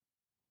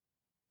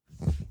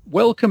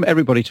Welcome,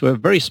 everybody, to a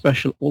very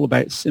special All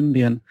About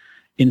Symbian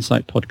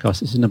Insight podcast.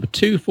 This is number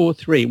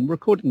 243, and we're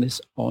recording this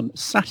on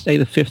Saturday,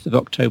 the 5th of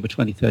October,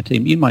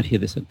 2013. You might hear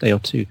this a day or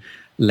two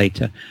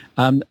later.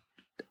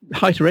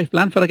 Hi to Rafe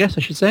Blandford, I guess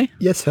I should say.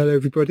 Yes, hello,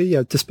 everybody.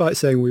 Yeah, despite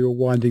saying we were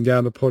winding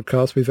down the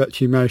podcast, we've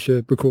actually managed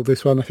to record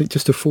this one, I think,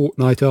 just a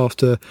fortnight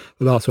after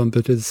the last one.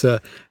 But as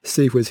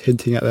Steve was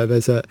hinting at there,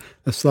 there's a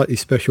slightly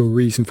special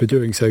reason for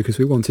doing so, because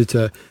we wanted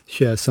to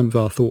share some of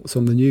our thoughts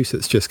on the news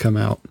that's just come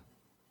out.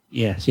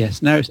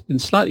 Yes. Now, in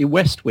slightly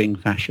West Wing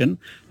fashion,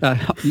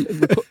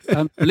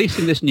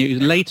 releasing this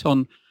news late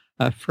on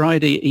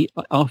Friday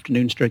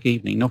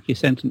afternoon/evening, Nokia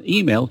sent an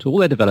email to all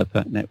their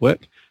developer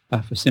network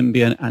for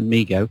Symbian and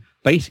MeeGo,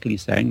 basically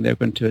saying they're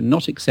going to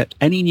not accept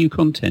any new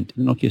content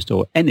in the Nokia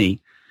store,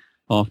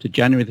 after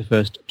January the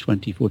 1st,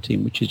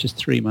 2014, which is just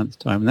 3 months'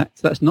 time. And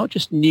that's not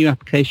just new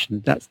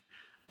applications, that's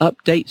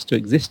updates to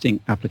existing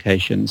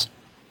applications.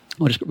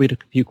 I'll just read a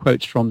few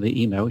quotes from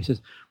the email. He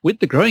says, with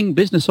the growing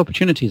business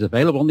opportunities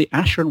available on the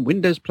Azure and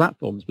Windows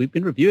platforms, we've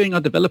been reviewing our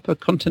developer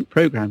content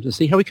programs to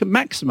see how we can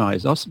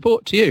maximize our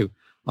support to you,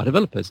 our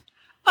developers.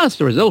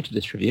 As a result of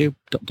this review,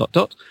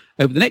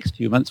 over the next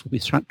few months, we'll be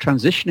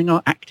transitioning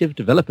our active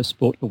developer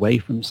support away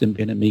from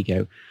Symbian and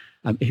MeeGo.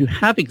 If you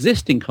have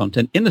existing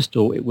content in the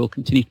store, it will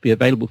continue to be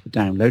available for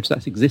download. So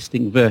that's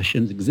existing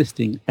versions,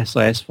 existing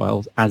SIS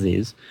files as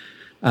is.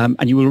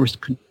 And you will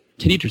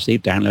continue to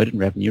receive download and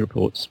revenue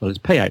reports as well as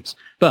payouts.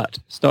 But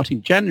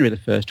starting January the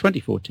 1st,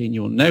 2014,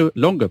 you will no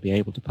longer be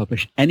able to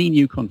publish any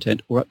new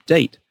content or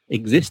update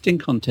existing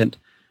content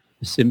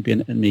for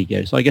Symbian and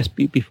MeeGo. So I guess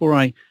before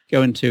I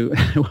go into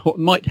what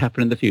might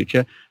happen in the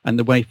future and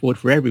the way forward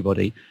for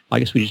everybody, I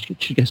guess we should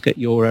just get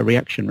your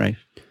reaction,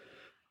 Rafe.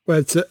 Well,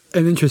 it's an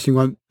interesting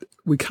one.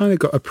 We kind of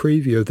got a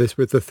preview of this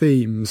with the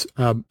themes,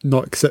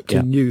 not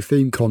accepting new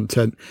theme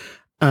content.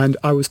 And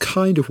I was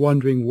kind of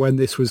wondering when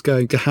this was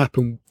going to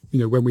happen,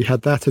 when we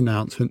had that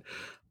announcement.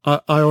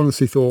 I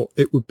honestly thought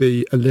it would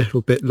be a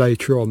little bit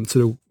later on,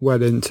 sort of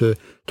well into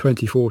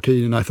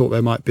 2014, and I thought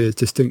there might be a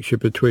distinction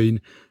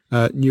between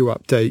new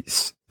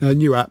updates,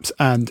 new apps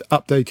and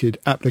updated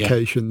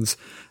applications.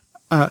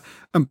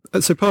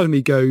 So part of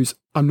me goes,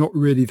 I'm not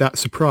really that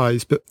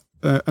surprised, but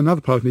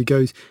another part of me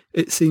goes,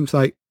 it seems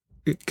like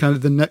kind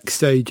of the next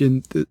stage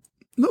in,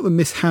 not the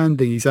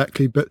mishandling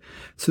exactly, but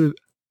sort of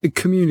the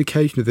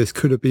communication of this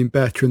could have been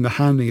better, and the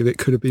handling of it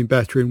could have been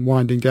better in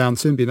winding down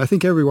Symbian. I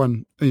think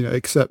everyone,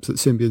 accepts that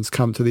Symbian's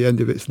come to the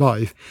end of its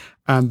life,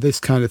 and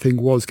this kind of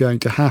thing was going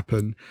to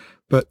happen,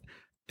 but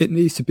it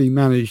needs to be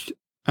managed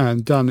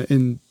and done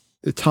in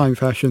a time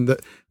fashion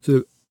that sort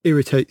of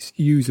irritates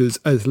users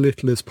as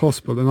little as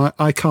possible. And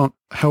I can't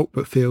help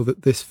but feel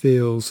that this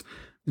feels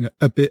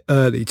a bit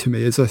early to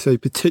me, as I say,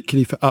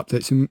 particularly for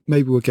updates, and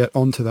maybe we'll get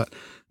onto that.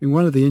 I mean,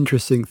 one of the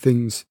interesting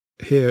things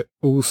here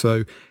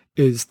also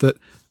is that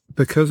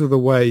because of the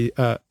way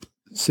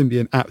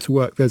Symbian apps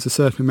work, there's a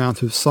certain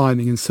amount of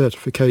signing and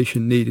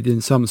certification needed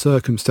in some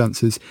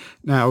circumstances.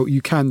 Now,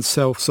 you can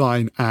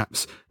self-sign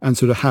apps and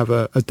sort of have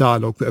a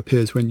dialogue that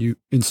appears when you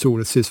install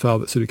a sys file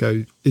that sort of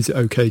goes, is it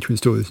okay to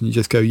install this? And you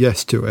just go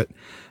yes to it.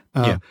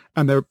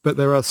 But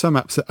there are some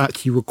apps that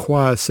actually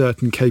require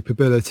certain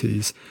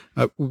capabilities.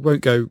 We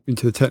won't go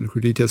into the technical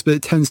details, but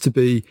it tends to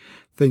be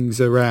things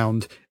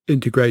around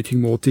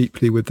integrating more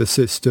deeply with the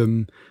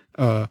system,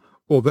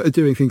 or that are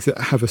doing things that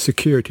have a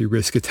security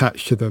risk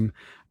attached to them.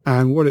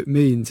 And what it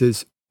means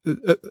is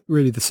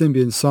really the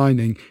Symbian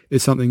signing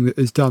is something that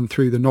is done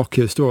through the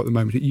Nokia store at the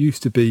moment. It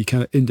used to be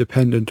kind of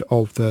independent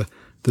of the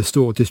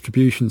store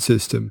distribution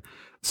system.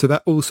 So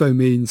that also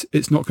means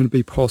it's not going to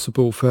be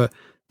possible for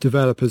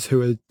developers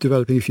who are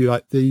developing, if you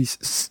like, these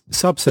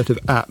subset of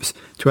apps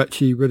to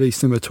actually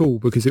release them at all,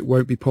 because it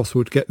won't be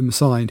possible to get them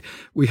signed.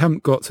 We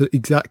haven't got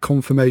exact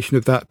confirmation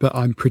of that, but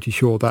I'm pretty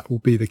sure that will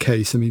be the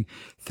case. I mean,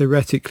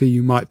 theoretically,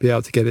 you might be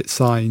able to get it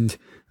signed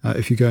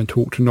if you go and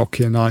talk to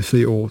Nokia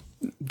nicely, or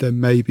there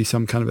may be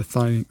some kind of a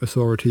signing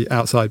authority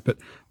outside, but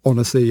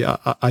honestly,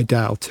 I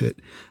doubt it.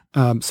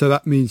 So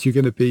that means you're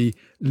going to be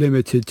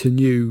limited to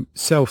new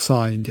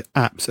self-signed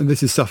apps, and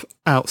this is stuff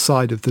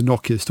outside of the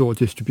Nokia store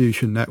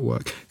distribution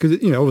network, because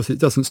obviously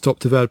it doesn't stop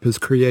developers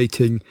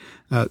creating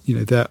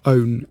their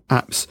own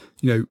apps,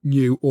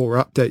 new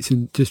or updates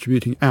and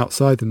distributing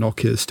outside the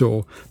Nokia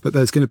store, but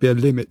there's going to be a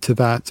limit to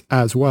that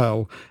as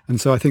well.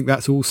 And so I think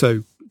that's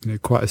also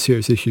quite a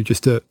serious issue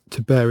just to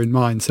bear in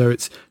mind. So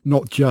it's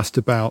not just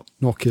about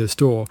Nokia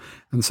store,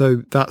 and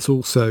so that's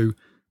also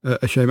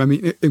a shame. I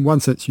mean, in one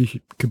sense, you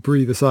could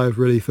breathe a sigh of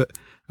relief that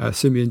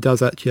Symbian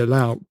does actually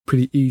allow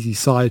pretty easy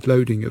side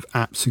loading of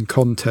apps and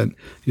content.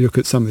 You look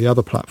at some of the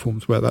other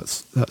platforms where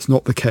that's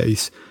not the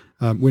case.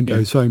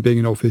 Windows Phone being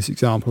an obvious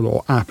example,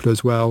 or Apple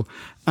as well.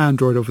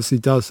 Android obviously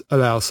does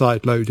allow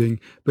side loading,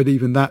 but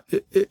even that,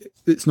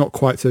 it's not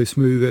quite so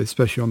smooth,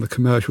 especially on the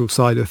commercial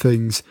side of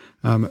things.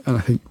 And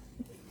I think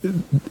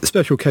a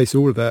special case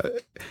of all of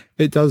that,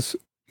 it does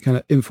kind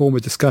of inform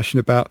a discussion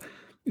about,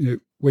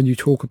 when you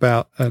talk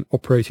about an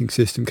operating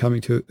system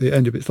coming to the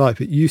end of its life,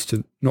 it used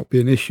to not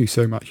be an issue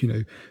so much.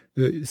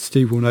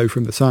 Steve will know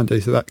from the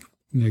Sundays that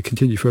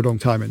continue for a long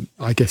time. And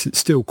I guess it's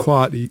still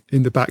quietly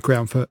in the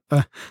background for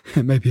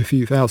maybe a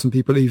few thousand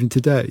people even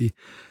today.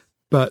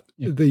 But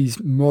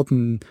these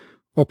modern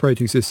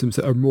operating systems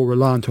that are more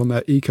reliant on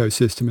their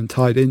ecosystem and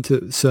tied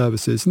into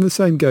services, and the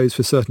same goes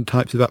for certain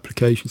types of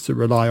applications that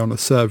rely on a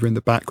server in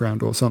the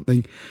background or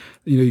something,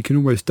 you can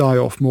almost die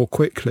off more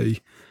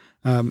quickly.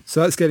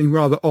 So that's getting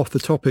rather off the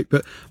topic,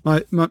 but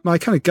my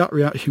kind of gut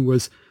reaction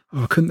was,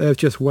 couldn't they have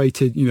just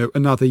waited,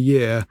 another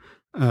year?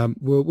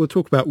 We'll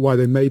talk about why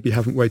they maybe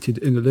haven't waited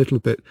in a little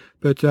bit.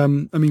 But,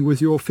 was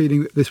your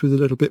feeling that this was a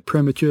little bit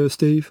premature,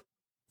 Steve?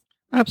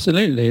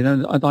 Absolutely.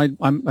 And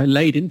I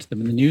laid into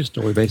them in the news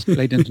story, basically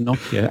laid into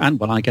Nokia and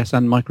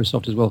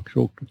Microsoft as well,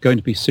 are going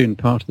to be soon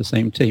part of the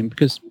same team,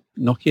 because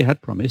Nokia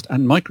had promised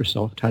and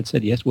Microsoft had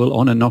said, yes, we'll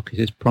honour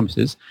Nokia's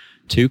promises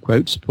to,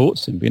 quote, support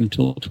Symbian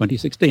until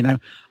 2016. Now,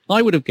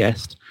 I would have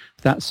guessed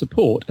that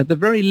support at the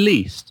very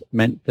least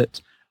meant that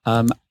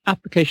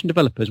application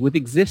developers with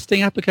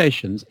existing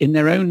applications in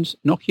their own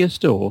Nokia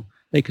store,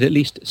 they could at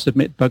least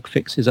submit bug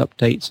fixes,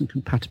 updates and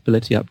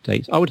compatibility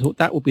updates. I would have thought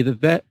that would be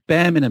the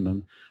bare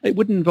minimum. It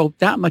wouldn't involve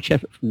that much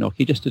effort from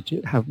Nokia just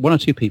to have one or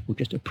two people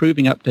just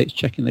approving updates,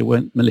 checking they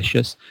weren't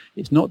malicious.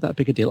 It's not that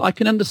big a deal. I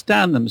can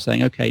understand them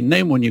saying, okay,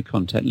 no more new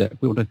content. Look,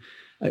 we want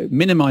to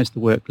minimize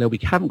the workload. We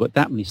haven't got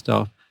that many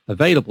staff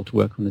available to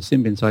work on the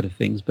Symbian side of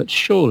things, but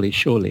surely,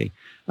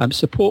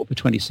 support for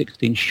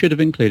 2016 should have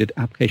included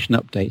application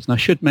updates. And I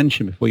should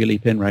mention before you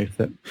leap in, Rafe,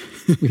 that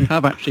we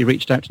have actually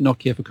reached out to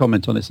Nokia for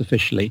comment on this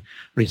officially,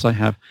 or at least I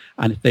have.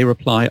 And if they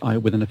reply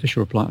with an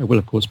official reply, I will,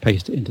 of course,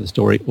 paste it into the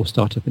story or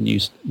start up a new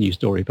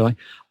story. But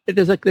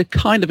there's a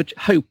kind of a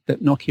hope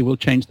that Nokia will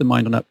change their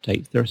mind on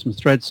updates. There are some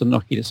threads on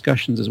Nokia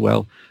discussions as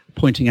well,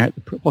 pointing out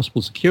the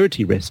possible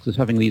security risks of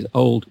having these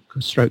old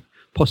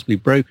possibly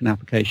broken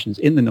applications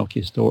in the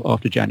Nokia store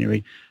after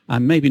January.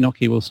 And maybe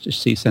Nokia will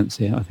just see sense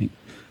here, I think.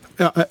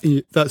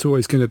 That's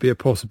always going to be a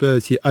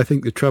possibility. I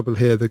think the trouble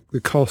here, the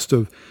cost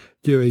of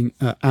doing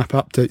app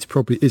updates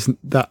probably isn't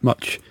that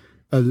much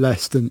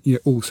less than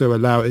also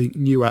allowing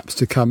new apps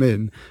to come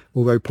in,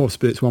 although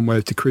possibly it's one way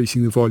of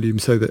decreasing the volume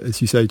so that,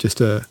 as you say,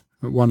 just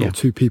one or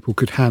two people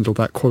could handle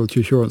that quality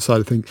assurance side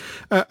of things.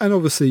 And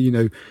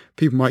obviously,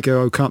 people might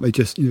go, can't they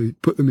just,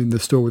 put them in the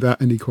store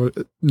without any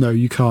quality? No,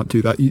 you can't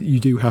do that.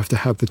 You do have to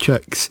have the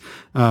checks.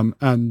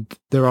 And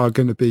there are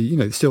going to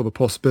be, still the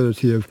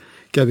possibility of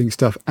getting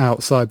stuff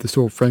outside the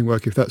store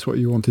framework if that's what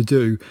you want to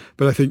do.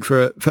 But I think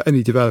for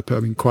any developer,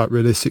 quite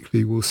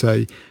realistically, we'll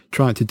say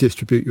trying to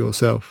distribute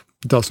yourself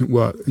doesn't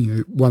work.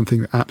 One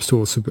thing that app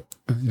stores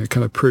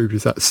kind of proved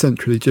is that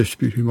centrally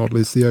distributed model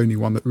is the only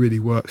one that really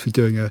works for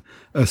doing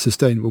a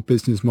sustainable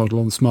business model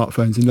on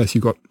smartphones, unless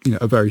you've got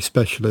a very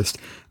specialist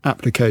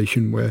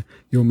application where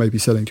you're maybe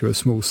selling to a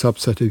small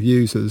subset of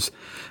users.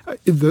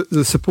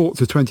 The support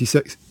to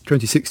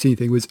 2016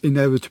 thing was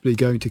inevitably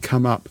going to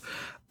come up.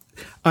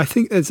 I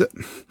think there's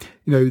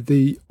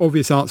the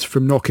obvious answer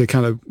from Nokia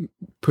kind of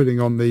putting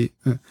on the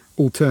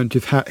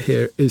alternative hat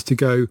here is to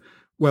go,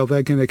 well,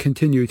 they're going to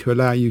continue to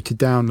allow you to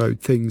download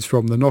things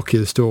from the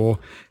Nokia store.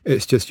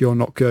 It's just you're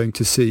not going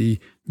to see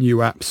new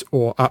apps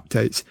or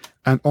updates.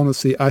 And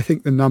honestly, I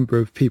think the number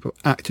of people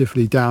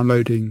actively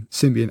downloading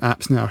Symbian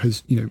apps now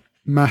has,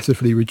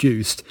 massively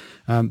reduced.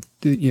 Kind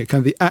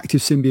of the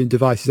active Symbian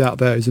devices out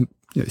there is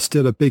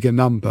still a bigger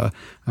number,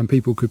 and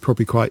people could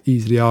probably quite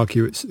easily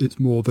argue it's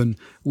more than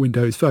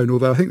Windows Phone,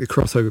 although I think the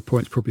crossover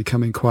point's probably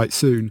coming quite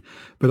soon.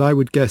 But I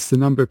would guess the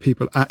number of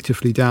people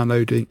actively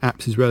downloading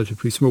apps is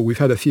relatively small. We've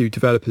had a few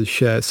developers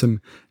share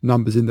some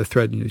numbers in the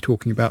thread,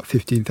 talking about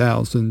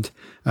 15,000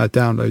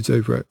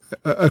 downloads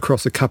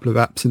across a couple of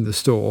apps in the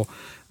store.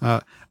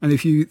 And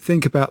if you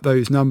think about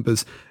those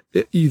numbers,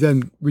 you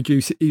then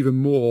reduce it even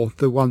more,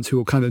 the ones who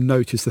will kind of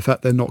notice the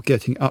fact they're not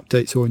getting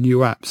updates or new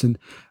apps. And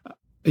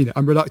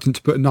I'm reluctant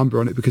to put a number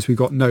on it because we've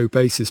got no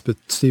basis, but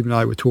Steve and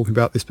I were talking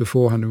about this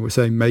beforehand and we're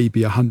saying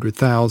maybe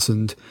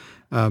 100,000.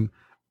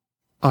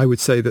 I would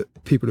say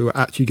that people who are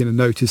actually going to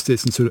notice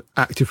this and sort of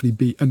actively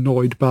be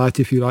annoyed by it,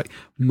 if you like,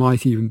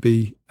 might even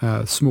be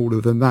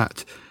smaller than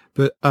that.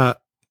 But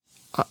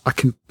I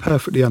can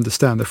perfectly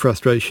understand the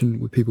frustration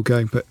with people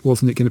going, but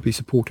wasn't it going to be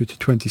supported to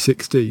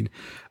 2016?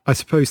 I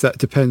suppose that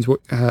depends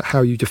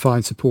how you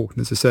define support.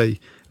 And as I say, it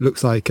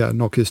looks like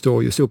Nokia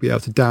Store, you'll still be able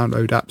to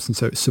download apps, and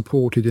so it's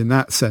supported in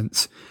that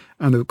sense.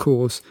 And of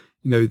course,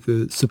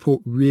 the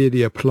support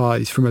really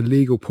applies from a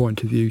legal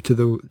point of view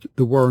to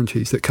the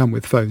warranties that come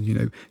with phones.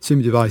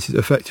 Symbian devices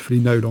effectively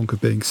no longer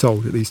being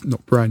sold, at least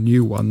not brand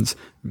new ones.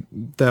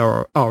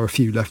 There are a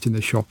few left in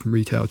the shop and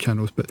retail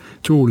channels, but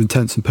to all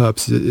intents and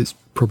purposes, it's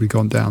probably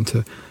gone down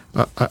to,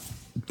 I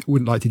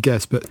wouldn't like to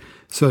guess, but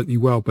certainly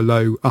well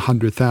below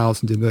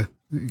 100,000 in the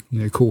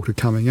quarter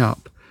coming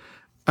up.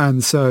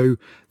 And so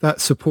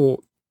that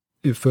support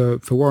for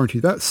warranty,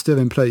 that's still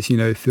in place.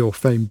 If your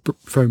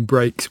phone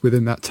breaks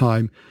within that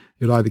time,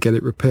 you'll either get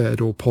it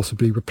repaired or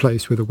possibly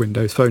replaced with a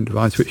Windows Phone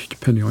device, which,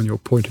 depending on your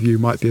point of view,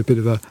 might be a bit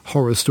of a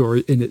horror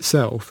story in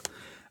itself.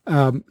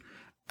 I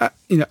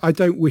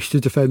don't wish to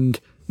defend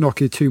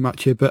Nokia too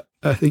much here, but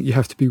I think you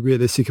have to be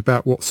realistic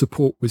about what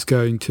support was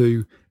going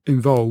to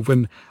involve.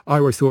 And I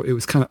always thought it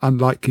was kind of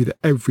unlikely that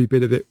every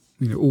bit of it,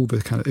 all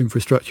the kind of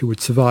infrastructure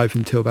would survive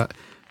until that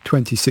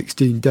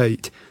 2016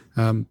 date.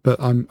 But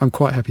I'm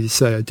quite happy to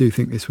say I do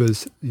think this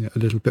was a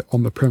little bit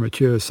on the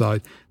premature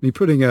side. I mean,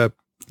 putting a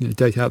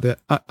date out there,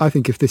 I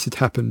think if this had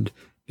happened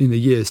in a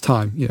year's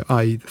time,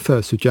 i.e. the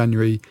 1st of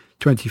January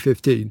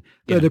 2015,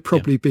 there'd have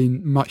probably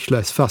been much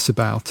less fuss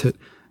about it.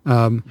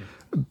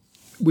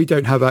 We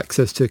don't have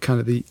access to kind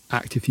of the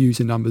active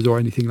user numbers or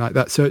anything like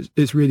that, so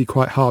it's really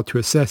quite hard to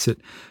assess it.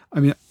 I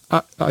mean,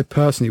 I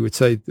personally would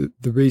say that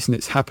the reason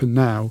it's happened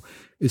now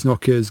is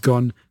Nokia's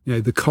gone,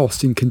 the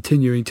cost in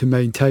continuing to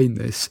maintain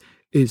this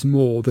is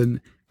more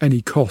than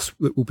any cost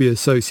that will be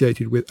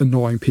associated with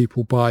annoying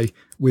people by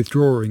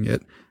withdrawing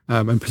it.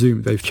 And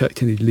presumably they've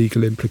checked any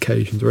legal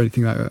implications or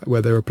anything like that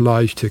where they're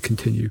obliged to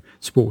continue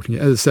supporting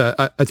it. As I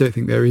said, I don't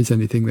think there is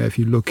anything there. If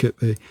you look at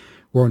the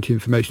warranty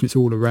information, it's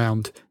all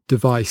around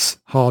device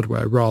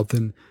hardware rather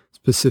than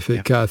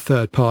specific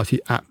third-party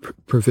app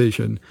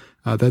provision.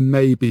 There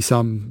may be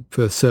some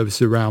for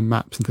services around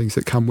maps and things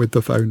that come with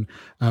the phone.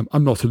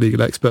 I'm not a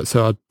legal expert,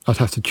 so I'd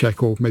have to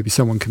check, or maybe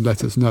someone can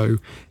let us know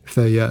if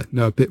they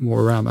know a bit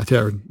more around that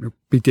area. It'll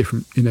be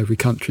different in every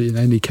country in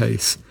any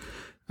case.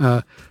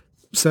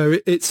 So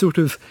it's sort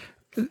of,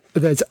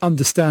 there's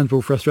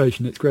understandable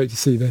frustration. It's great to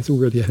see there's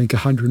already, I think,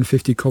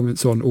 150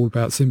 comments on All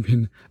About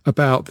Symbian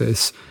about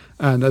this.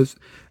 And as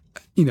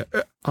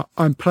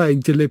I'm playing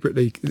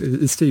deliberately,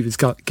 Steve has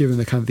given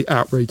the kind of the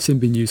outrage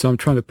Symbian news, so I'm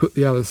trying to put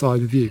the other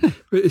side of view.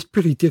 But it's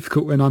pretty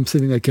difficult when I'm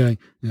sitting there going,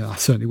 I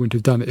certainly wouldn't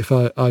have done it if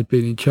I'd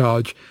been in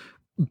charge.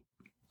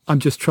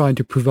 I'm just trying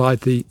to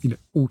provide the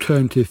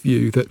alternative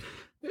view that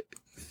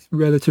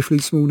relatively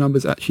small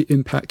numbers actually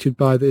impacted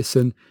by this,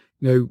 and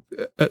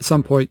at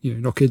some point,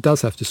 Nokia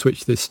does have to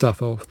switch this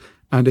stuff off.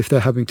 And if they're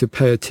having to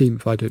pay a team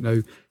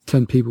of,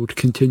 10 people to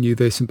continue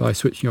this, and by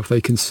switching off,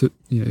 they can,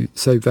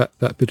 save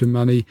that bit of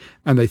money.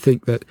 And they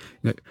think that,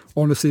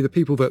 honestly, the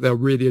people that they're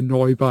really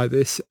annoyed by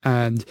this,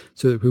 and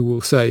so who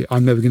will say,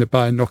 I'm never going to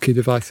buy a Nokia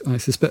device, I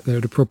suspect they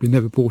would have probably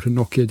never bought a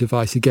Nokia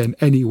device again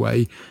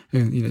anyway.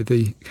 And,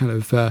 the kind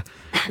of,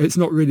 it's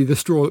not really the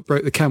straw that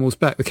broke the camel's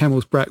back. The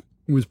camel's back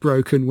was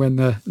broken when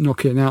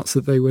Nokia announced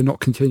that they were not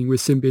continuing with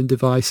Symbian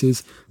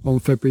devices on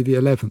February the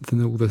 11th,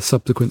 and all the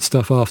subsequent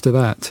stuff after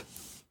that.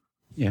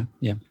 Yeah.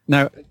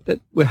 Now,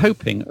 we're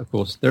hoping, of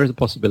course, there is a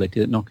possibility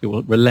that Nokia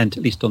will relent,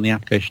 at least on the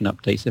application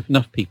updates, if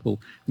enough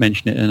people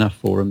mention it in enough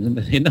forums and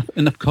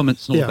enough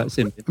comments and all about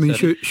Symbian. I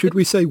mean, should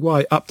we say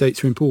why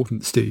updates are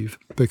important, Steve?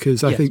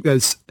 Because I think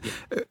there's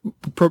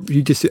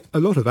probably just a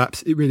lot of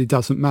apps, it really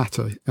doesn't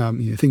matter,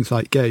 things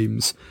like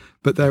games.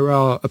 But there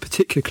are a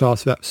particular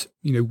class of apps,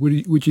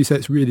 would you say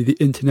it's really the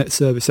internet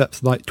service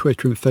apps like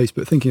Twitter and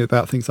Facebook, thinking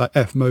about things like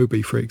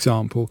Fmobi, for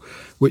example,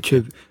 which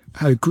have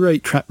had a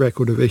great track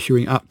record of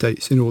issuing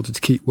updates in order to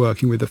keep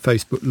working with the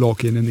Facebook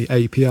login and the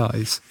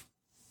APIs.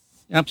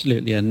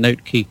 Absolutely, and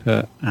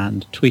Notekeeper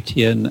and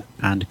Tweetian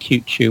and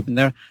QTube, and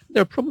there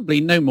are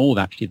probably no more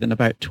actually than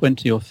about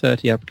 20 or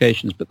 30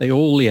 applications, but they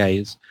all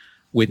liaise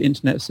with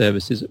internet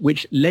services,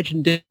 which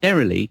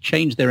legendarily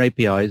change their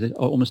APIs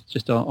almost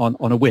just on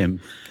a whim.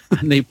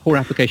 And the poor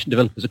application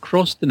developers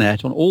across the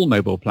net on all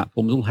mobile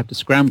platforms all have to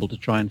scramble to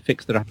try and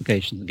fix their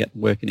applications and get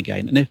them working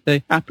again. And if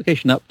the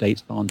application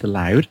updates aren't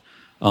allowed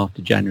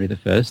after January the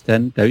 1st,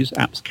 then those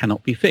apps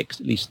cannot be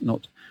fixed, at least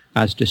not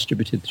as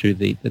distributed through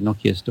the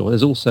Nokia store.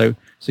 There's also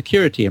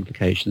security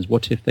implications.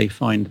 What if they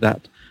find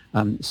that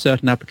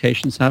certain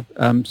applications have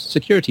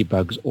security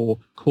bugs or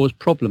cause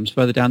problems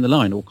further down the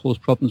line or cause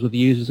problems with the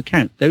user's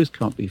account? Those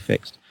can't be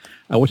fixed.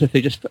 What if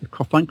they just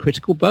find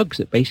critical bugs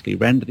that basically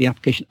render the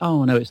application,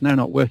 oh no, it's now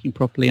not working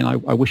properly, and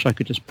I wish I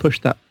could just push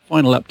that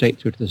final update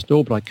through to the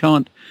store, but I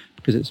can't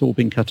because it's all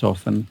been cut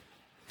off. And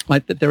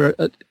there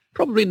are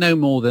probably no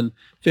more than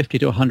 50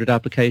 to 100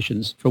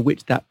 applications for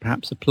which that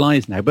perhaps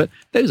applies now, but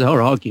those are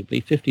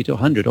arguably 50 to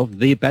 100 of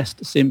the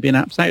best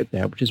Symbian apps out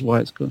there, which is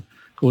why it's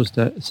caused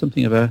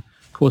something of a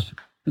cause for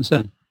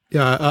concern.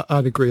 Yeah,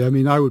 I'd agree. I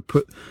mean, I would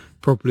put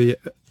probably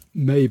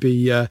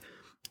maybe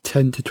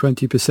 10 to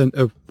 20%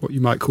 of what you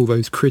might call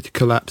those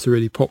critical apps, the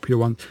really popular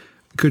ones,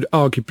 could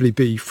arguably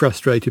be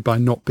frustrated by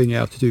not being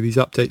able to do these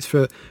updates.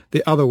 For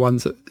the other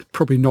ones,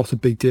 probably not a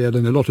big deal,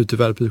 and a lot of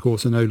developers, of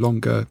course, are no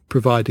longer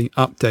providing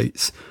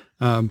updates.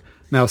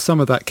 Now, some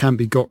of that can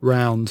be got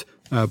round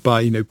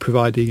by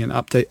providing an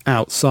update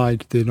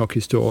outside the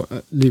Nokia store,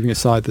 leaving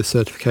aside the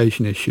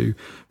certification issue.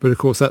 But of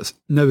course, that's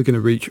never going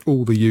to reach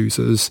all the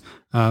users,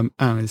 and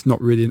it's not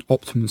really an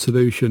optimum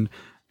solution.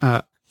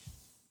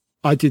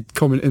 I did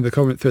comment in the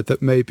comment thread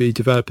that maybe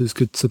developers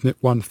could submit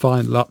one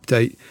final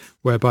update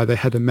whereby they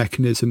had a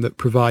mechanism that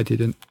provided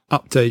an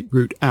update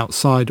route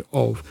outside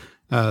of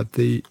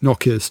the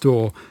Nokia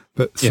store.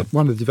 But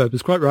one of the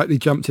developers quite rightly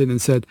jumped in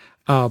and said,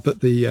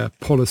 but the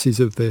policies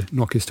of the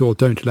Nokia store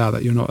don't allow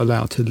that. You're not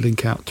allowed to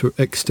link out to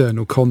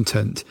external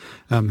content.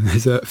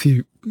 There's a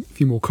few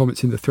more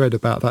comments in the thread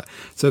about that.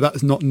 So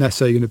that's not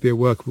necessarily going to be a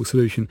workable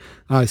solution.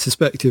 I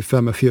suspect if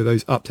a few of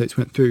those updates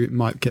went through, it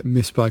might get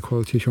missed by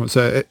quality assurance.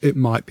 So it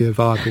might be a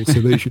viable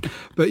solution.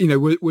 But,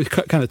 we're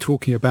kind of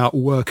talking about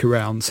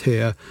workarounds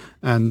here.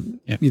 And,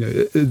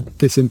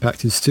 this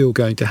impact is still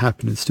going to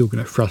happen and still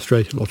going to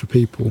frustrate a lot of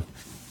people.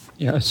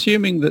 Yeah,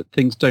 assuming that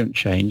things don't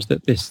change,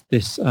 that this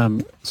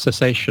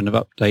cessation of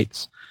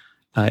updates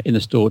in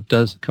the store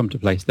does come to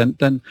place,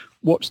 then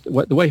what's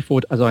the way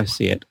forward as I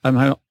see it?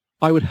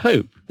 I would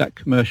hope that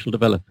commercial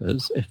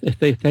developers, if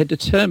they're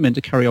determined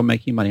to carry on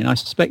making money, and I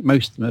suspect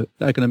most of them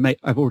are going to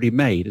have already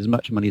made as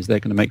much money as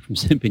they're going to make from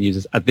Symbian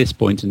users at this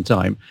point in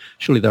time.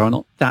 Surely there are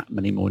not that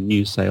many more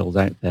new sales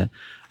out there.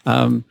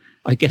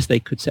 I guess they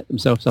could set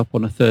themselves up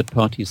on a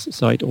third-party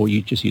site, or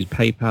you just use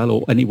PayPal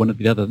or any one of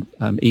the other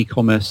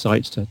e-commerce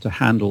sites to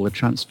handle the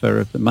transfer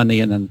of the money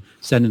and then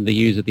sending the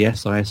user the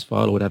SIS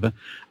file or whatever.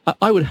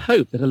 I would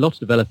hope that a lot of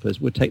developers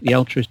would take the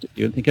altruistic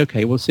view and think,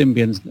 okay, well,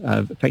 Symbian's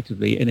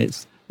effectively in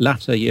its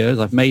latter years,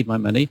 I've made my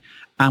money,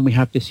 and we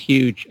have this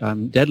huge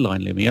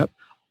deadline looming up.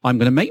 I'm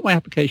going to make my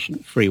application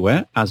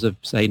freeware as of,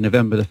 say,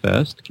 November the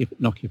 1st, to give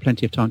Nokia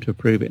plenty of time to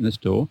approve it in the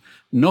store.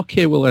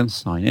 Nokia will then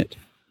sign it.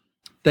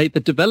 The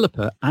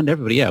developer and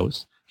everybody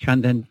else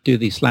can then do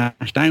the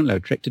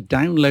 /download trick to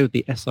download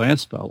the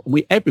SIS file.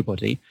 And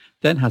everybody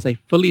then has a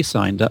fully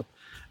signed up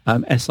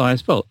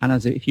SIS file.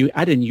 And if you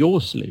add in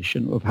your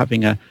solution of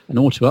having an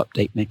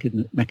auto-update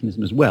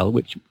mechanism as well,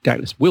 which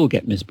doubtless will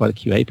get missed by the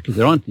QA because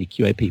there aren't any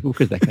QA people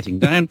because they're cutting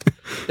down,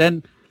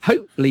 then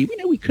hopefully,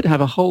 we could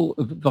have a whole,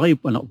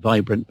 not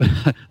vibrant,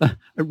 but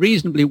a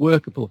reasonably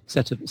workable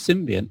set of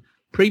Symbian,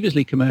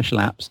 previously commercial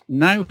apps,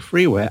 now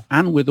freeware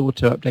and with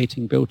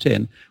auto-updating built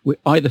in,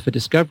 either for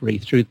discovery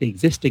through the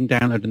existing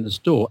download in the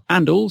store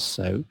and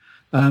also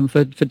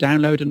for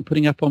download and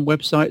putting up on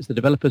websites, the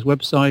developer's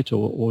website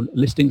or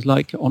listings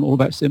like on All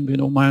About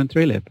Symbian or My Own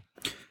 3Lib.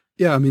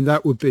 Yeah,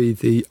 that would be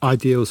the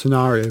ideal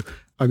scenario.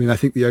 I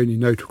think the only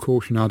note of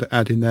caution I'd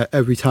add in there,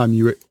 every time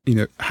you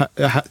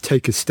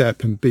take a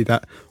step and be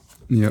that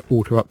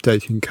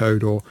auto-updating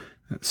code or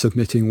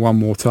submitting one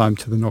more time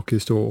to the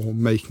Nokia store or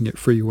making it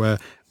freeware,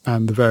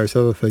 and the various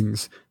other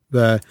things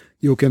there,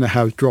 you're going to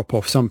have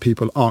drop-off. Some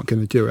people aren't going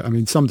to do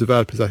it. Some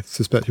developers, I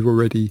suspect, have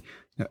already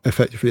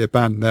effectively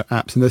abandoned their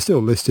apps, and they're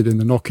still listed in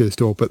the Nokia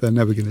store, but they're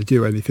never going to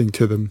do anything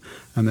to them,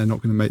 and they're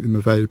not going to make them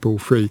available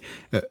free.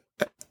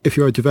 If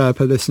you're a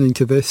developer listening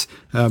to this,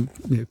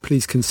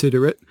 please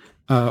consider it.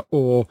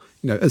 Or,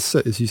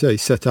 as you say,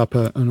 set up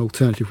an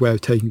alternative way of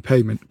taking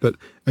payment. But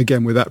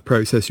again, with that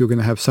process, you're going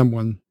to have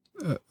someone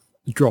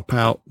drop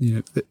out.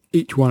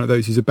 Each one of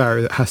those is a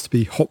barrier that has to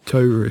be hopped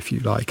over, if you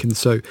like. And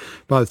so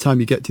by the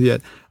time you get to the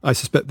end, I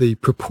suspect the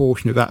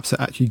proportion of apps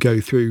that actually go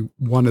through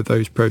one of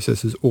those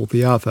processes or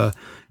the other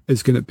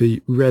is going to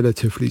be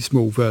relatively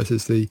small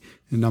versus the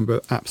number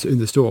of apps in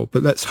the store.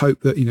 But let's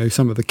hope that,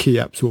 some of the key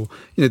apps or,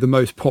 the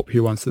most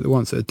popular ones, the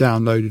ones that are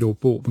downloaded or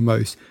bought the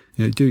most,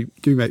 do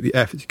make the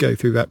effort to go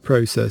through that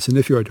process. And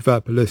if you're a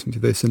developer listening to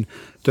this and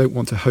don't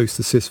want to host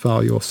the sys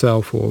file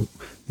yourself or,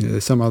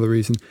 there's some other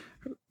reason,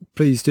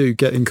 please do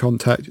get in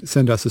contact,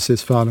 send us a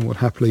sys file, and we'll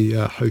happily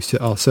host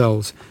it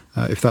ourselves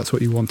if that's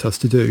what you want us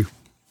to do.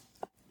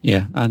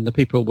 Yeah, and the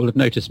people will have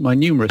noticed my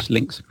numerous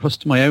links across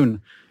to my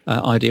own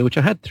idea, which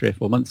I had 3 or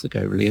 4 months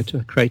ago, really,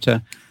 to create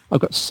I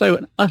got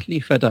so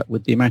utterly fed up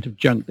with the amount of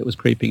junk that was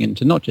creeping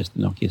into not just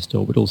the Nokia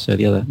store, but also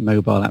the other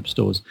mobile app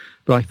stores.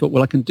 But I thought,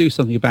 well, I can do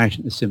something about it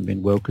in the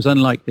Symbian world, because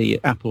unlike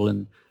the Apple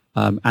and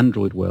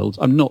Android worlds,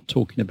 I'm not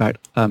talking about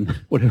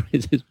whatever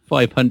it is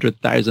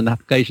 500,000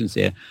 applications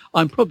here.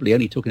 I'm probably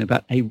only talking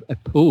about a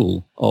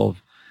pool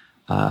of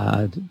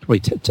probably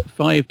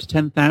 5 to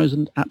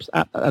 10,000 apps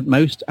at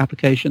most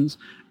applications.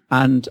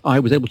 And I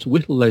was able to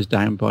whittle those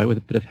down with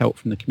a bit of help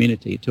from the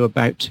community to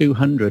about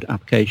 200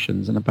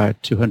 applications and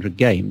about 200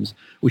 games,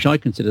 which I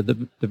consider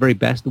the very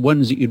best, the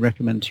ones that you'd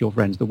recommend to your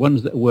friends, the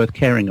ones that are worth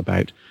caring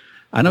about.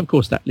 And of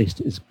course, that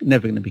list is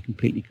never going to be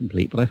completely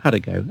complete, but I've had a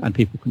go, and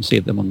people can see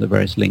them on the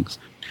various links.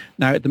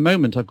 Now, at the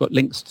moment, I've got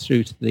links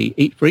through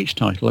to for each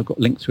title. I've got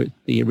links through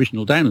the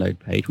original download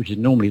page, which is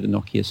normally the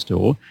Nokia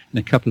store. In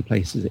a couple of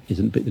places, it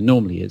isn't, but it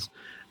normally is.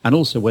 And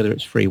also whether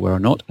it's freeware or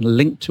not, and a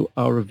link to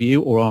our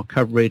review or our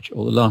coverage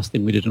or the last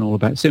thing we did on All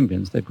About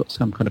Symbians. They've got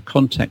some kind of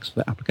context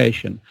for the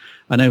application.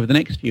 And over the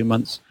next few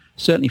months,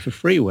 certainly for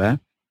freeware,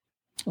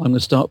 I'm going to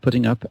start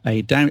putting up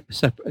a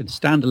separate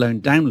standalone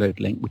download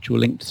link, which will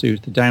link to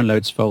the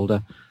downloads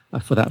folder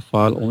for that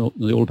file on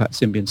the All About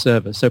Symbian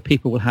server. So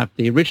people will have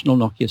the original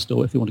Nokia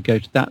store if they want to go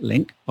to that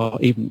link, or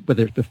even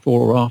whether it's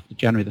before or after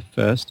January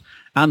the 1st,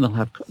 and they'll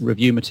have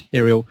review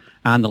material,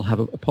 and they'll have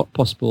a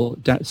possible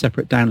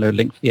separate download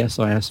link for the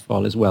SIS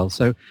file as well.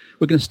 So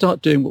we're going to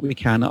start doing what we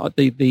can.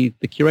 The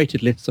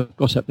curated lists I've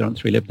got up there on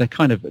 3Lib, they're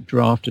kind of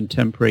draft and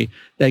temporary.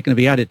 They're going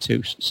to be added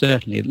to,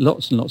 certainly.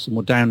 Lots and lots of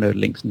more download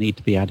links need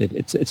to be added.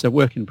 It's a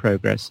work in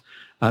progress.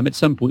 At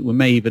some point, we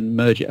may even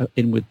merge it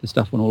in with the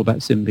stuff on All About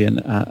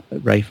Symbian,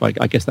 Rafe.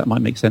 I guess that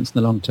might make sense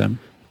in the long term.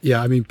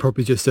 Yeah, I mean,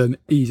 probably just an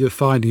ease of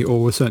finding it,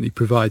 or we'll certainly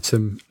provide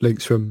some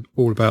links from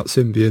All About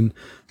Symbian,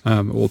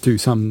 or do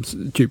some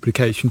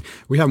duplication.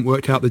 We haven't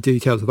worked out the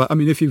details of that. I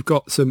mean, if you've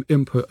got some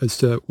input as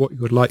to what you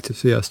would like to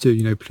see us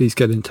do, please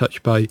get in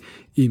touch by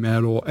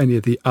email or any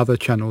of the other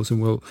channels,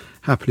 and we'll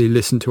happily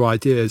listen to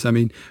ideas. I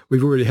mean,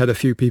 we've already had a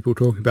few people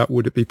talking about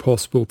would it be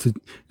possible to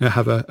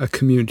have a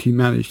community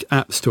managed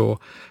app store.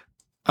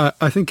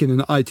 I think in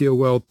an ideal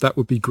world that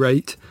would be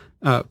great,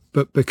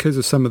 but because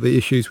of some of the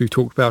issues we've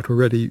talked about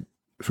already,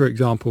 for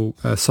example,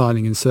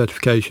 signing and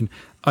certification,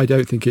 I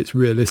don't think it's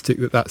realistic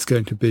that that's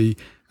going to be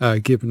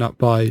given up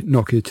by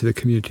Nokia to the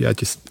community. I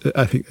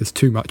think there's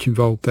too much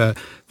involved there.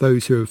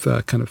 Those who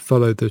have kind of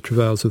followed the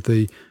travails of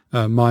the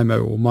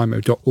MIMO or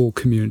MIMO.org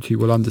community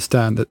will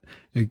understand that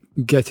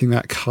getting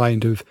that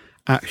kind of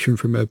action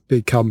from a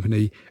big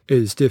company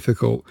is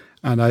difficult.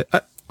 And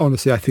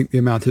honestly, I think the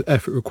amount of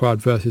effort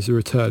required versus the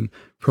return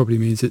probably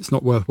means it's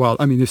not worthwhile.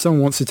 I mean, if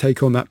someone wants to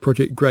take on that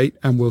project, great,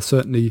 and we'll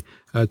certainly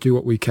do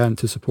what we can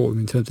to support them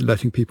in terms of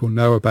letting people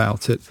know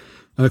about it.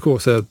 And of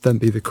course, there'll then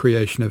be the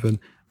creation of an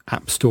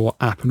app store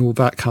app and all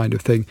that kind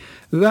of thing.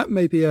 That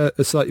may be a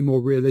slightly more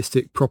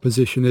realistic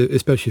proposition,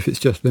 especially if it's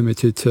just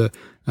limited to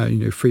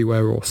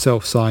freeware or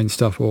self-signed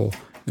stuff or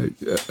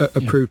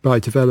approved by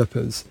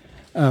developers.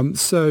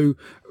 So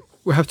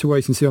we'll have to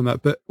wait and see on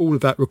that, but all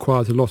of that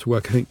requires a lot of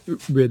work. I think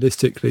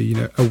realistically,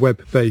 a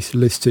web-based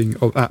listing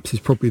of apps is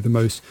probably the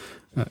most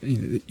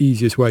the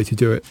easiest way to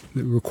do it.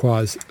 It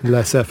requires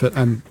less effort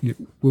and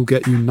will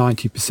get you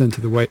 90%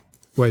 of the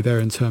way there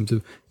in terms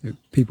of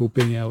people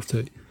being able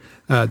to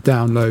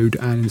download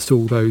and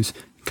install those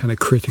kind of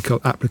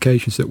critical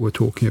applications that we're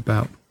talking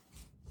about.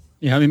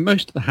 Yeah, I mean,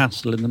 most of the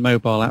hassle in the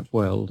mobile app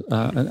world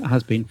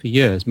has been for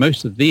years.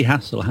 Most of the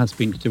hassle has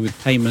been to do with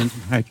payment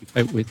and how do you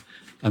cope with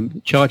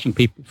charging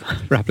people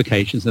for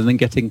applications and then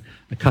getting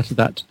a cut of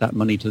that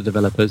money to the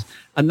developers.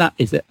 And that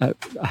is a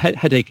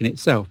headache in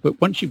itself. But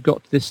once you've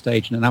got to this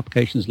stage in an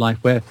application's life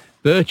where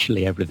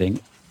virtually everything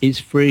is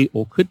free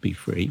or could be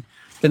free,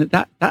 then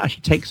that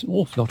actually takes an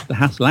awful lot of the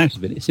hassle out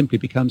of it. It simply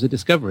becomes a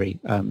discovery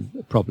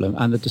problem.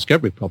 And the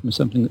discovery problem is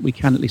something that we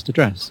can at least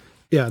address.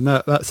 Yeah, and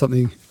that's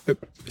something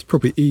it's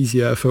probably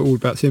easier for All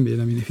About Symbian.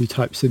 I mean, if you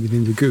type Symbian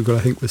into Google, I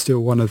think we're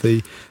still one of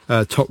the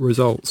top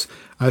results.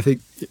 I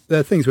think there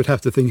are things we'd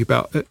have to think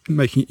about,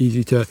 making it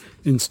easy to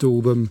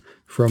install them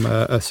from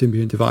a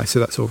Symbian device. So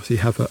that's obviously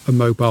have a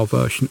mobile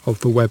version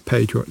of the web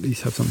page, or at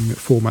least have something that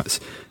formats,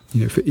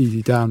 for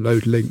easy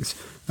download links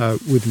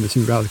within the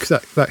Symbian browser.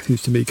 Because that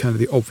seems to me kind of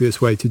the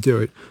obvious way to do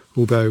it.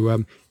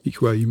 Although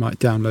equally you might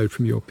download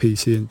from your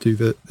PC and do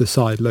the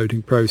side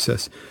loading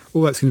process.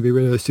 All that's going to be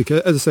realistic.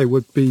 As I say,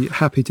 would be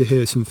happy to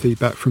hear some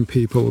feedback from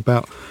people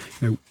about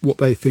what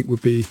they think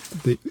would be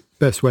the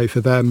best way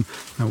for them,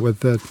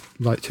 whether they'd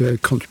like to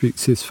contribute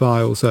sys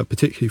files,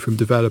 particularly from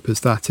developers,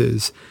 that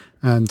is.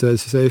 And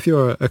as I say, if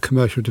you're a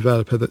commercial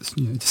developer that's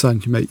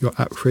deciding to make your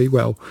app free,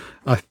 well,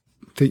 I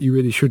think you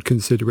really should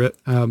consider it,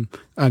 and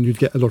you'd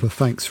get a lot of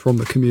thanks from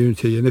the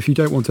community. And if you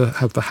don't want to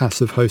have the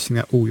hassle of hosting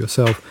that all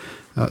yourself,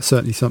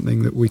 certainly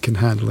something that we can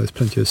handle. There's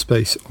plenty of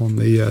space on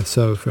the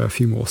server for a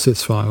few more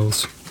sys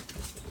files.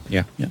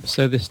 Yeah.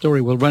 So this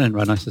story will run and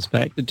run, I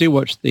suspect. But do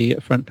watch the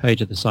front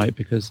page of the site,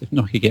 because if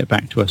Nokia get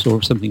back to us or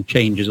if something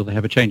changes or they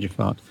have a change of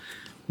heart,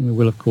 we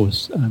will, of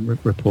course,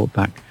 report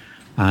back.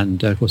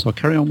 And, of course, I'll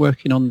carry on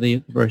working on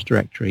the various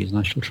directories, and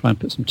I shall try and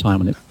put some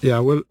time on it. Yeah,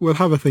 we'll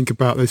have a think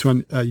about this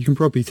one. You can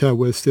probably tell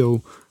we're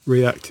still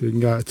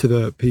reacting to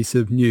the piece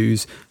of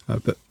news,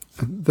 but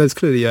there's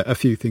clearly a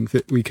few things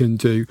that we can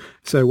do.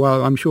 So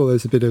while I'm sure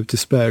there's a bit of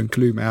despair and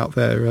gloom out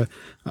there,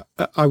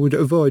 I would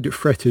avoid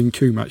fretting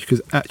too much,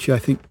 because actually I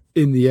think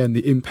in the end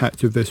the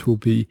impact of this will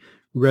be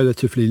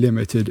relatively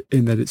limited,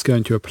 in that it's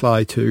going to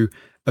apply to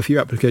a few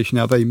applications.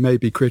 Now, they may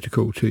be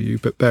critical to you,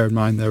 but bear in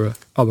mind there are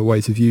other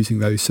ways of using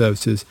those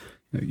services,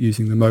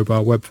 using the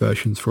mobile web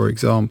versions, for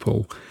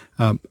example.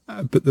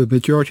 But the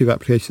majority of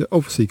applications are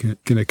obviously going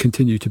to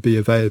continue to be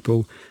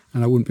available,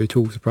 and I wouldn't be at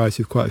all surprised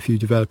if quite a few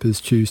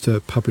developers choose to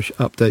publish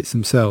updates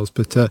themselves.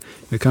 But kind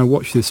of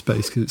watch this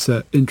space, because it's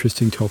an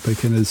interesting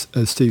topic, and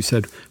as Steve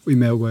said, we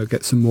may well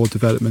get some more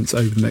developments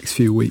over the next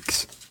few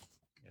weeks.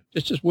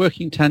 Just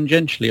working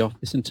tangentially off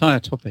this entire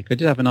topic, I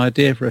did have an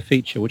idea for a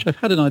feature, which I've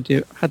had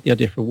the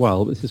idea for a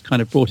while, but this has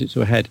kind of brought it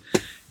to a head,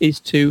 is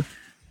to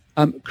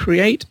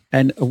create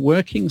a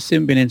working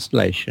Symbian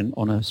installation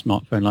on a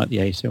smartphone like the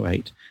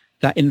A08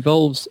 that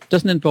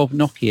doesn't involve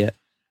Nokia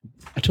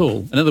at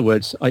all. In other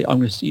words, I'm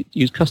going to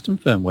use custom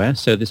firmware.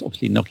 So this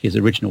obviously Nokia's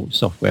original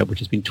software, which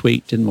has been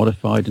tweaked and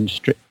modified and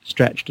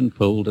stretched and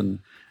pulled and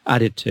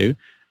added to.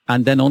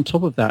 And then on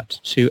top of that,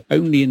 to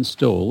only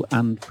install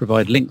and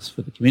provide links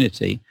for the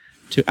community,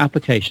 to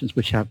applications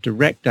which have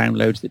direct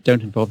downloads that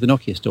don't involve the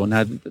Nokia Store.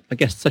 Now, I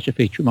guess such a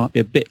feature might be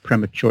a bit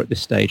premature at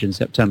this stage in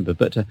September,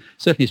 but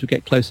certainly as we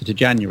get closer to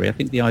January, I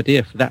think the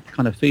idea for that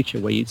kind of feature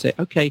where you'd say,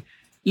 okay,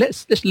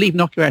 let's leave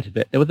Nokia out of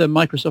it, whether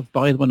Microsoft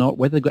buy them or not,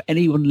 whether they've got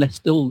anyone left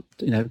still,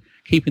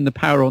 keeping the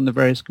power on the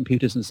various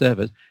computers and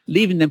servers,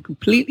 leaving them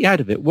completely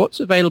out of it. What's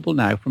available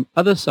now from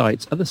other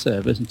sites, other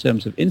servers, in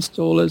terms of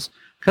installers,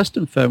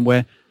 custom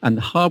firmware, and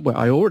the hardware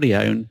I already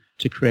own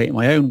to create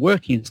my own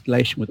working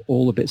installation with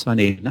all the bits I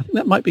need. And I think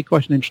that might be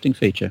quite an interesting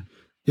feature.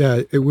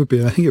 Yeah, it would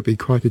be. I think it'd be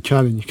quite a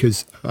challenge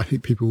because I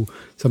think people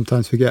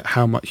sometimes forget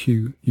how much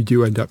you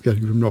do end up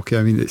getting from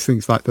Nokia. I mean, it's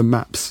things like the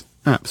Maps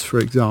apps, for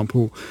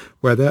example,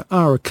 where there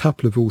are a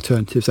couple of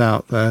alternatives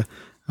out there.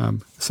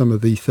 Some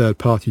of the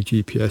third-party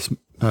GPS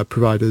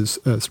providers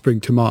spring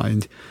to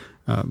mind.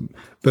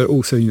 But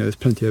also, there's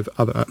plenty of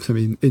other apps. I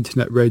mean,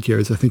 Internet Radio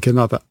is, I think,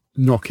 another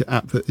Nokia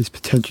app that is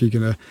potentially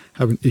going to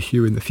have an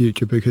issue in the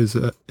future because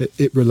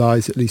it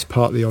relies at least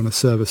partly on a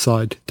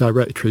server-side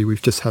directory.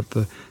 We've just had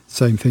the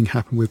same thing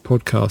happen with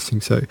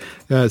podcasting. So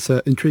yeah, it's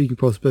an intriguing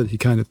possibility,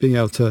 kind of being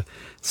able to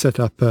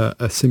set up a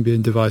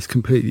Symbian device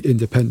completely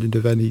independent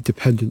of any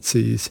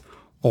dependencies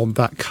on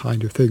that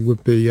kind of thing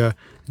would be in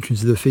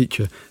terms of the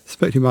feature. I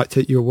suspect it might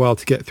take you a while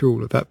to get through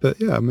all of that, but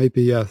yeah,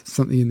 maybe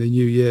something in the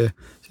new year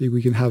so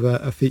we can have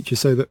a feature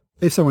so that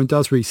if someone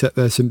does reset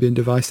their Symbian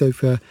device,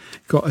 they've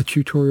got a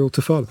tutorial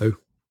to follow.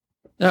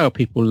 Oh,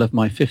 people love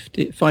my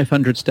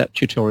 500-step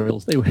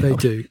tutorials. They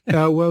do.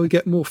 Well, we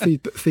get more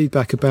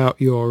feedback about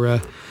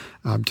your...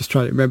 I'm just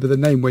trying to remember the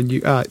name when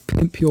you...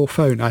 pimp your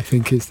phone, I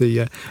think, is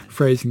the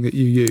phrasing that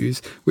you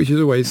use, which has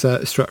always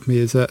struck me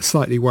as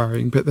slightly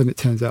worrying, but then it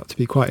turns out to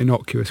be quite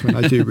innocuous when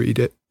I do read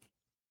it.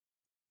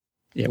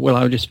 Yeah, well,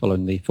 I was just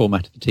following the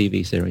format of the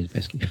TV series,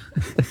 basically.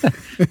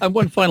 And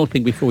one final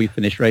thing before we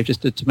finish, Ray,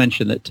 just to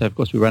mention that, of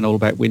course, we ran all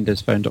about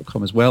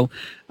windowsphone.com as well,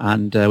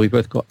 and we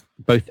both got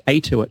both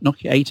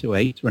Nokia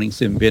 808 running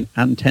Symbian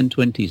and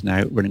 1020s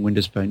now running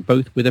Windows Phone,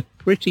 both with a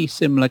pretty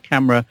similar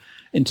camera,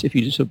 if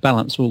you just sort of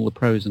balance all the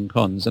pros and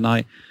cons. And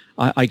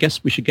I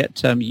guess we should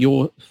get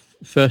your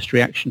first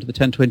reaction to the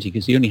 1020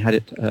 because you only had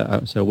it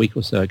a week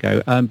or so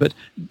ago. But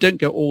don't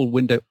go all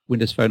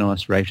Windows Phone on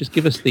us, Ray. Just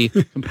give us the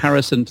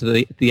comparison to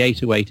the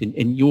 808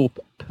 in your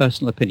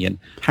personal opinion.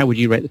 How would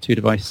you rate the two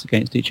devices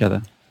against each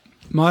other?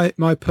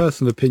 My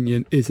personal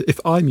opinion is if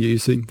I'm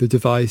using the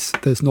device,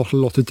 there's not a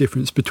lot of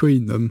difference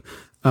between them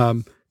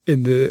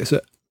in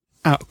the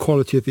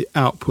quality of the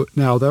output.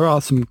 Now, there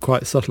are some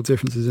quite subtle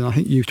differences, and I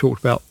think you've talked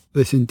about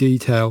this in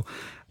detail.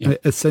 Yeah. And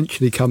it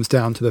essentially comes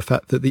down to the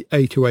fact that the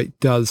 808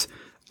 does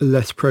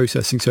less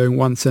processing, so in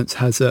one sense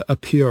has a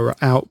purer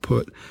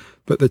output,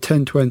 but the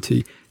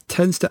 1020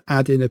 tends to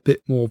add in a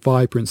bit more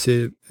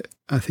vibrancy.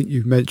 I think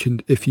you've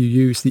mentioned if you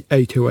use the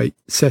 808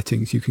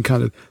 settings, you can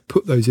kind of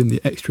put those in the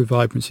extra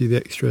vibrancy, the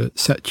extra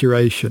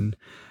saturation.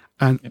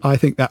 And yep. I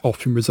think that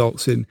often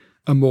results in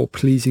a more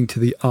pleasing to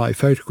the eye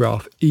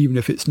photograph, even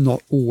if it's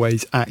not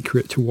always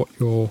accurate to what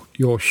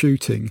you're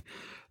shooting.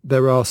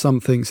 There are some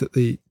things that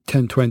the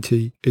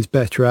 1020 is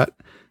better at.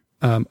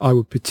 I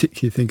would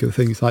particularly think of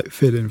things like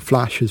fill-in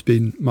flash has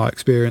been my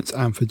experience,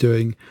 and for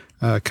doing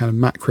kind of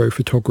macro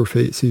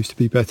photography, it seems to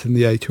be better than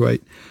the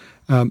 808.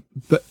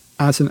 But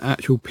as an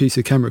actual piece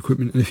of camera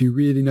equipment, and if you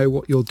really know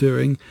what you're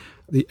doing,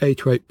 the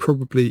 808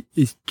 probably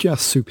is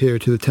just superior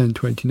to the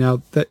 1020.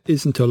 Now, there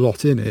isn't a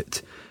lot in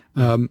it,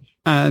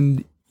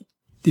 and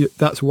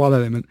that's one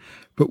element.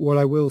 But what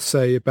I will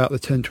say about the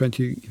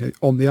 1020,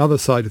 on the other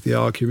side of the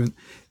argument,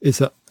 is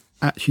that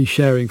actually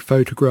sharing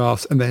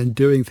photographs and then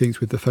doing things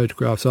with the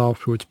photographs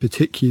afterwards,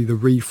 particularly the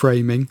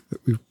reframing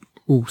that we've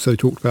also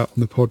talked about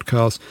on the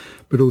podcast,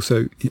 but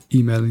also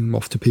emailing them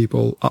off to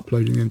people,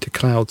 uploading them to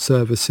cloud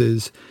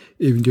services,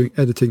 even doing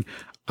editing.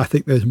 I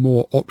think there's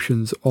more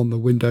options on the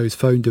Windows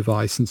Phone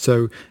device. And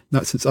so in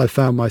that sense, I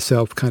found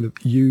myself kind of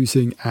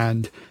using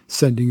and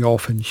sending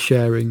off and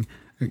sharing,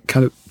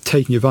 kind of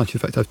taking advantage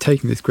of the fact I've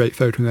taken this great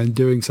photo and then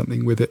doing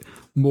something with it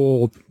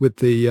more with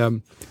the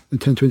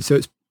 1020. So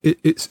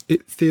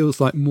it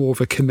feels like more of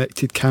a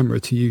connected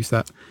camera, to use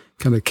that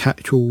kind of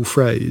catch-all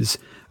phrase.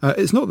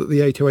 It's not that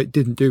the 808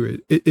 didn't do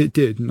it. It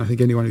did, and I think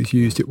anyone who's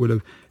used it would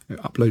have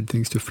uploaded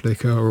things to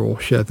Flickr or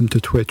shared them to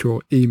Twitter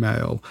or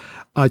email.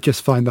 I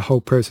just find the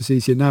whole process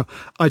easier. Now,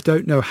 I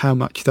don't know how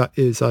much that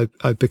is.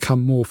 I've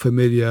become more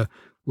familiar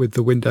with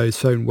the Windows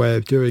Phone way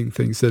of doing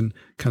things than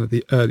kind of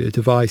the earlier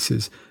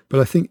devices.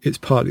 But I think it's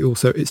partly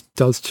also, it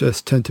does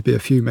just tend to be a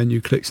few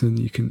menu clicks and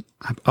you can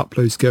have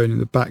uploads going in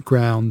the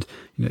background.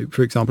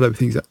 For example,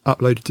 everything's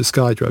uploaded to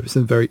SkyDrive. It's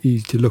then very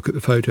easy to look at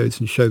the photos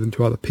and show them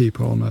to other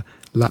people on a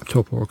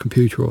laptop or a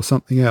computer or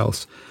something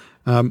else.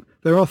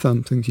 There are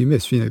some things you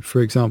miss,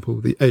 for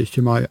example, the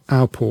HDMI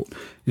output.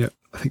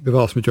 I think the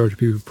vast majority of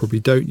people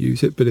probably don't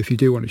use it, but if you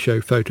do want to show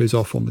photos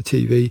off on the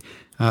TV,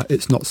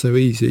 it's not so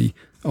easy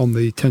on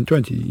the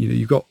 1020.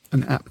 You've got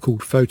an app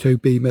called Photo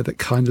Beamer that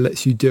kind of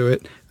lets you do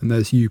it, and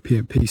there's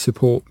UPnP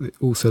support that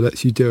also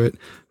lets you do it,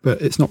 but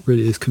it's not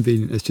really as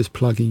convenient as just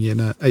plugging in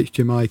a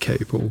HDMI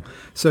cable.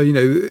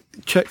 So,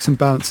 checks and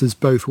balances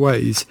both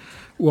ways.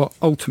 what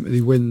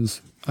ultimately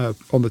wins on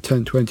the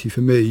 1020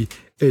 for me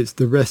is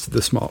the rest of the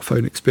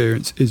smartphone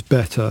experience is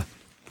better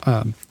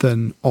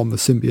than on the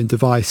Symbian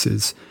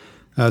devices.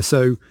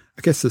 So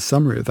I guess the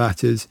summary of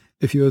that is,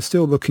 if you're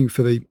still looking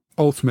for the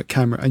ultimate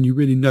camera and you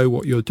really know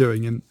what you're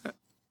doing, and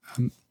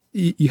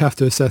you have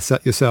to assess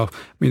that yourself.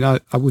 I mean, I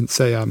wouldn't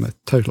say I'm a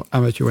total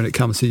amateur when it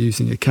comes to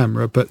using a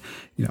camera, but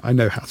I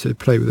know how to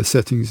play with the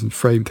settings and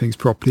frame things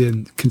properly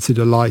and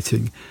consider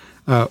lighting.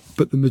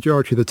 But the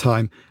majority of the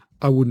time,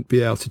 I wouldn't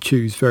be able to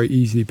choose very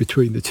easily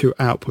between the two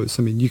outputs.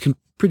 I mean, you can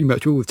pretty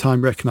much all the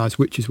time recognize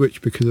which is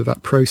which because of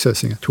that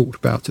processing I talked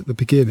about at the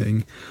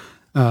beginning.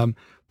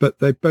 But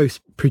they both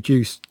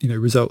produce,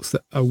 results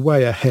that are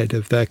way ahead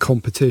of their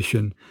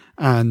competition.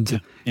 And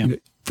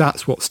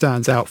that's what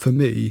stands out for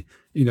me.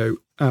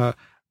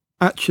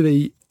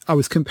 Actually, I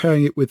was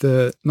comparing it with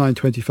the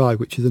 925,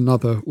 which is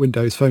another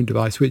Windows Phone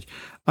device, which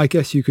I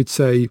guess you could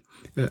say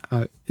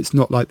it's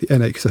not like the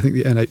N8, because I think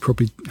the N8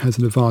 probably has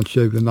an advantage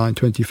over the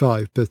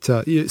 925, but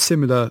it's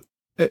similar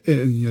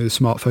in the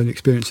smartphone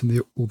experience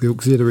and all the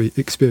auxiliary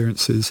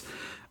experiences.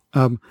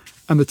 And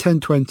the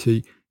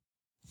 1020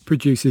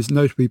 produces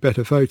notably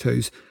better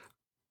photos,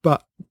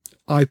 but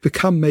I've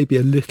become maybe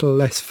a little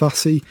less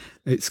fussy.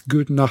 It's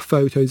good enough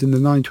photos, and the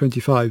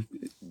 925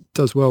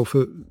 does well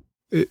for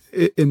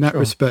in that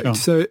respect. Sure.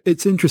 So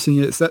it's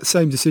interesting. It's that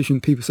same decision.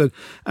 People said,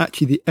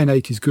 actually, the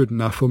N8 is good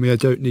enough for me. I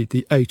don't need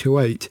the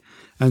 808.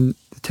 And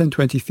the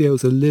 1020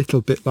 feels a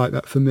little bit like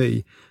that for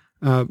me.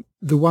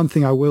 The one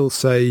thing I will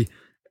say,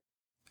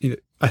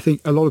 I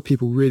think a lot of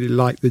people really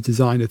like the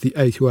design of the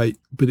 808,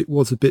 but it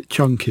was a bit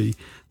chunky.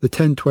 The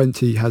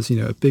 1020 has,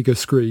 a bigger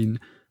screen,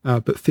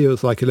 but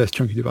feels like a less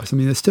chunky device. I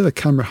mean, there's still a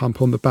camera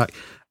hump on the back,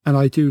 and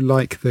I do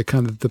like the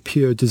kind of the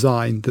pure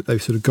design that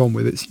they've sort of gone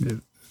with. It's,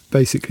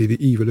 basically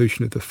the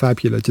evolution of the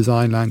Fabula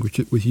design language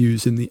that was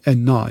used in the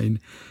N9.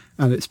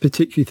 And it's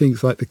particularly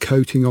things like the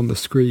coating on the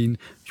screen,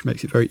 which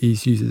makes it very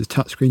easy to use as a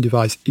touchscreen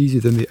device,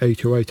 easier than the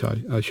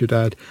 808, I should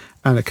add,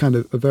 and a kind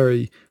of a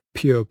very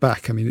pure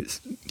back. I mean, it's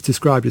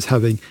described as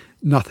having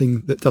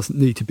nothing that doesn't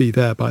need to be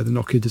there by the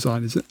Nokia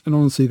designers. And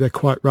honestly, they're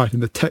quite right.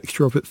 And the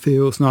texture of it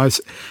feels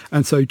nice.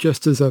 And so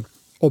just as a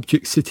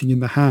object sitting in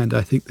the hand,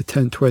 I think the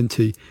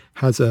 1020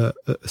 has a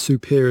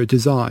superior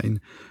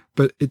design.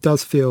 But it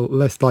does feel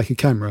less like a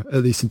camera,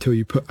 at least until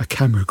you put a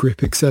camera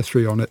grip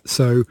accessory on it.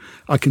 So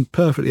I can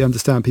perfectly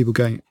understand people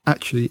going,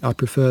 actually, I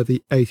prefer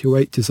the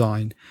 808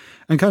 design.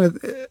 And kind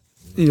of,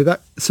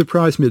 that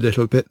surprised me a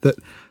little bit that,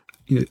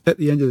 at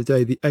the end of the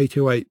day, the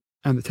 808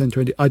 and the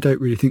 1020, I don't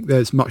really think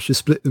there's much to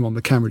split them on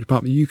the camera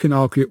department. You can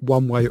argue it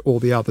one way or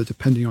the other,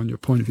 depending on your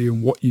point of view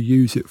and what you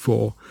use it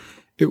for.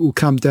 It will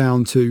come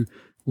down to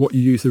what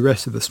you use the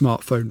rest of the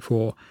smartphone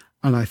for.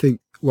 And I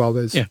think, while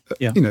there's,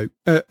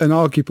 an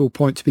arguable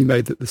point to be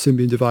made that the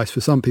Symbian device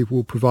for some people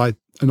will provide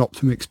an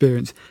optimum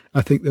experience,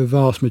 I think the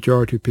vast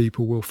majority of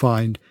people will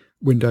find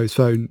Windows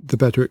Phone the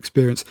better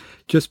experience,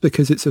 just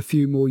because it's a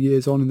few more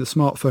years on in the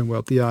smartphone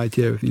world. The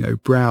idea of,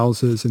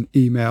 browsers and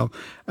email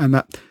and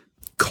that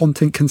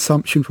content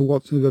consumption, for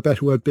want of a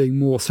better word, being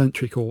more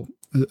centric, or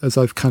as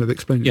I've kind of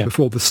explained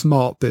before, the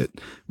smart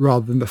bit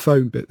rather than the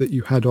phone bit that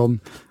you had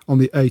on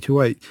the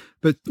 808.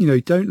 But,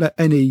 don't let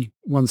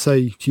anyone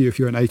say to you, if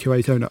you're an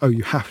 808 owner, oh,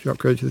 you have to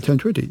upgrade to the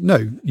 1020.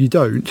 No, you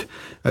don't.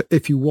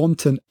 If you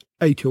want an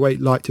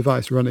 808-like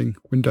device running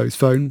Windows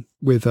Phone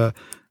with a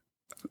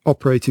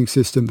operating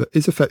system that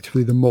is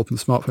effectively the modern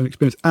smartphone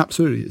experience,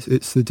 absolutely,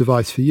 it's the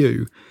device for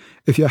you.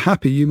 If you're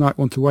happy, you might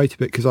want to wait a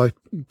bit, because I'm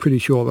pretty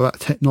sure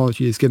that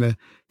technology is going to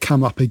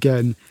come up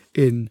again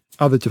in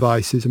other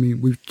devices. I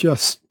mean, we've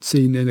just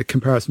seen in a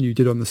comparison you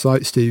did on the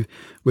site, Steve,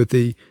 with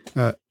the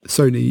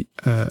Sony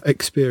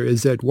Xperia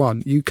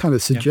Z1, you kind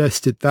of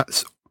suggested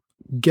that's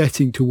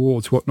getting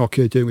towards what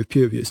Nokia are doing with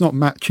PureView. It's not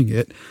matching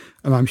it,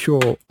 and I'm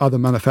sure other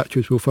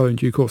manufacturers will follow in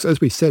due course.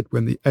 As we said,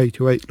 when the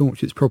 808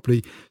 launched, it's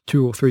probably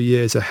 2 or 3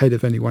 years ahead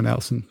of anyone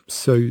else, and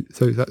so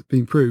that's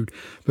been proved.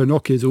 But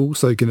Nokia is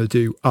also going to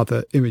do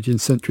other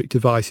imaging-centric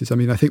devices. I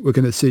mean, I think we're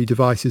going to see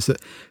devices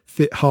that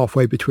fit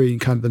halfway between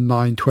kind of the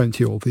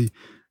 920 or the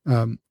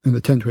and the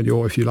 1020,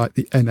 or if you like,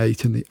 the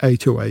N8 and the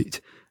 808.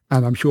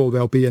 And I'm sure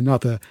there'll be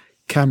another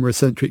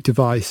camera-centric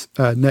device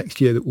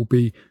next year that will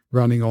be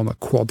running on a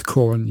quad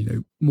core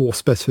and more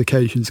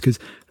specifications, because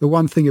the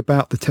one thing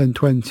about the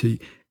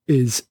 1020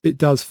 is it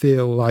does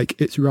feel like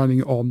it's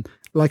running on,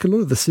 like a lot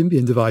of the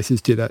Symbian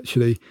devices did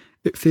actually,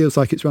 it feels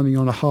like it's running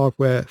on a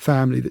hardware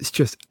family that's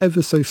just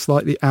ever so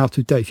slightly out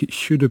of date. It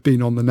should have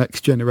been on the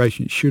next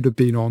generation. It should have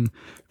been on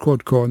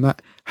quad core, and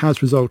that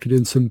has resulted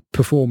in some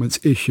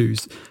performance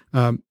issues.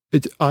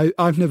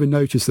 I've never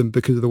noticed them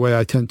because of the way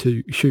I tend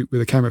to shoot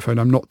with a camera phone.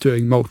 I'm not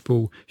doing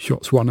multiple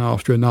shots one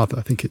after another.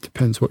 I think it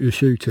depends what you're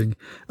shooting,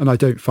 and I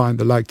don't find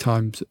the lag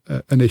times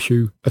an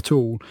issue at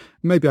all.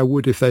 Maybe I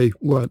would if they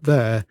weren't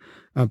there,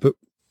 but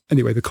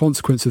anyway, the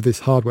consequence of this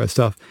hardware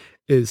stuff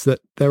is that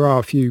there are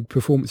a few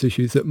performance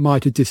issues that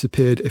might have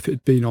disappeared if it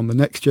had been on the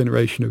next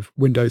generation of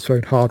Windows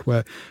Phone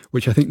hardware,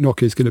 which I think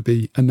Nokia is going to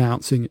be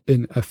announcing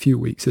in a few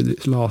weeks at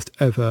its last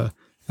ever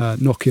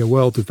Nokia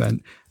World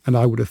event. And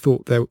I would have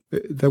thought there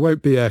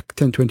won't be a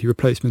 1020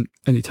 replacement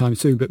anytime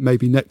soon, but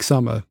maybe next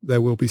summer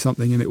there will be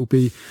something, and it will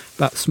be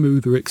that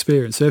smoother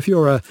experience. So if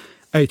you're a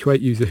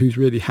 808 user who's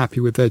really happy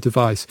with their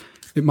device,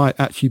 it might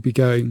actually be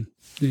going,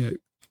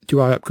 do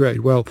I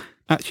upgrade? Well,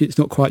 actually, it's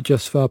not quite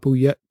justifiable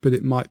yet, but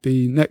it might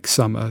be next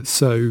summer.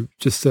 So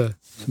just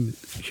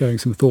sharing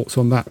some thoughts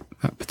on that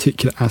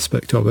particular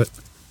aspect of it.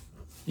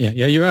 Yeah,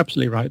 you're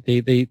absolutely right.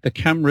 The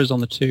cameras on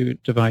the two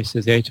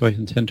devices, the 808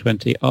 and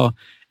 1020, are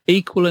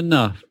equal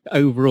enough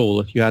overall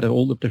if you add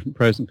all the different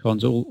pros and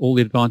cons, all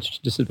the advantages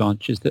and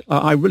disadvantages, that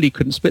I really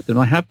couldn't split them.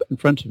 I have in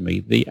front of me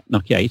the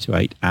Nokia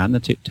 808 and the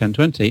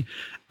 1020,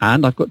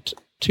 and I've got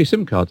two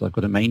SIM cards. I've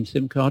got a main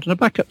SIM card and a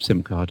backup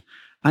SIM card.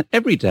 And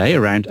every day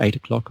around 8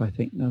 o'clock, I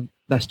think, no,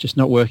 that's just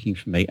not working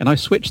for me. And I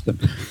switch them.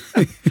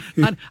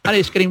 and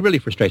it's getting really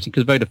frustrating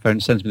because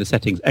Vodafone sends me the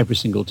settings every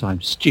single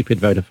time. Stupid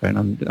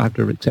Vodafone. I have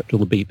to accept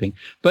all the beeping.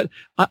 But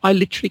I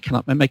literally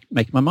cannot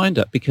make my mind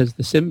up, because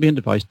the Symbian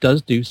device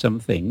does do some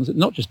things,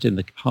 not just in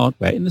the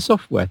hardware, in the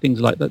software.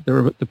 Things like that. There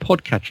are the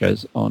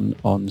podcatchers on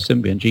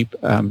Symbian,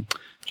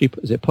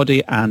 is it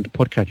Poddy and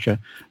Podcatcher?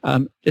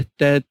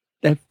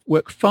 They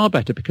work far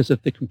better because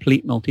of the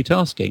complete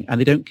multitasking, and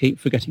they don't keep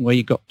forgetting where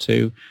you got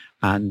to,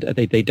 and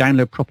they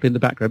download properly in the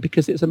background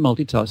because it's a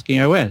multitasking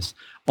OS.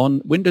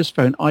 On Windows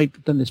Phone,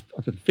 I've done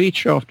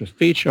feature after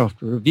feature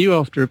after review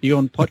on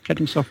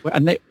podcatching software,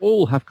 and they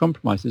all have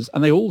compromises,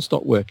 and they all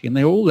stop working,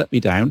 they all let me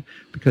down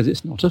because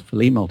it's not a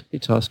fully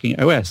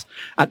multitasking OS.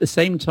 At the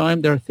same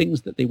time, there are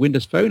things that the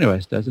Windows Phone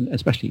OS does, and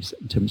especially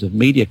in terms of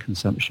media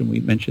consumption,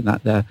 we mentioned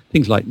that there,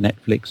 things like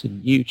Netflix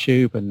and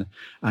YouTube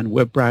and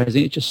web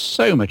browsing. It's just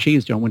so much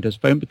easier on Windows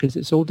Phone because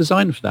it's all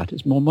designed for that.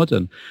 It's more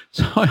modern.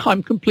 So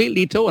I'm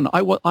completely torn.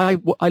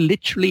 I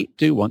literally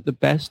do want the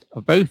best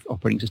of both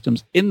operating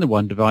systems in the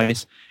one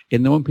device,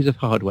 in the one piece of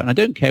hardware. And I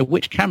don't care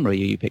which camera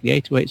you pick, the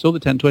 808s or the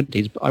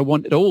 1020s, but I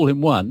want it all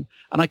in one,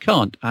 and I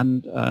can't.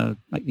 And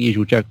make the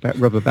usual joke about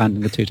rubber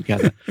banding the two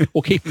together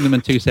or keeping them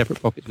in two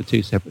separate pockets with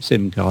two separate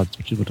SIM cards,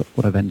 which is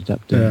what I've ended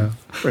up doing.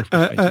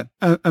 Yeah.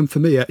 And for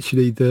me,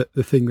 actually, the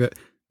thing that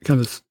kind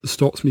of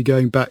stops me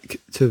going back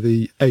to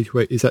the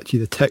 808 is actually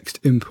the text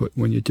input.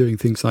 When you're doing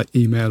things like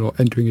email or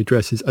entering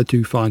addresses, I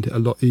do find it a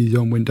lot easier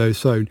on Windows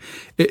Phone.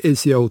 It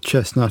is the old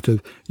chestnut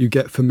of you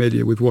get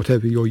familiar with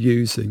whatever you're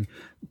using,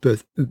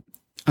 but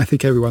I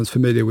think everyone's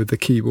familiar with the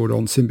keyboard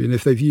on Symbian.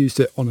 If they've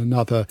used it on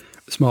another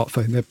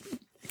smartphone, they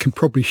can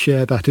probably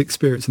share that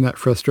experience and that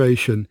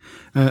frustration.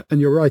 And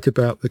you're right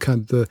about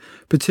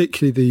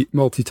particularly the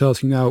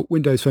multitasking. Now,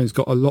 Windows Phone's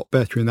got a lot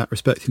better in that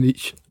respect. In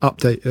each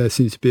update, there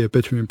seems to be a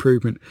bit of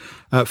improvement.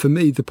 For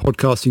me, the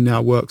podcasting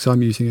now works.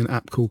 I'm using an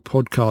app called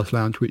Podcast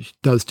Lounge, which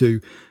does do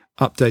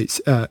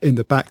updates in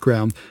the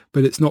background,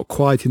 but it's not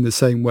quite in the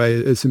same way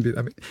as Symbian.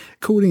 I mean,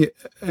 calling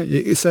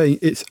it, saying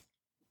it's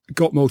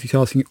got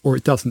multitasking or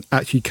it doesn't,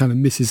 actually kind of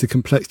misses the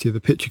complexity of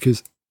the picture,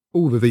 because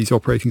all of these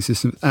operating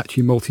systems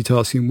actually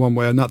multitasking in one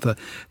way or another.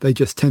 They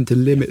just tend to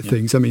limit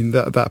things. I mean,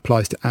 that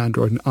applies to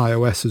Android and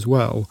iOS as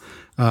well.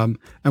 And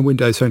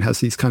Windows Phone has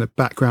these kind of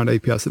background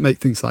APIs that make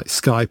things like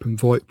Skype and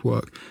VoIP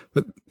work.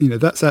 But,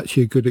 that's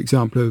actually a good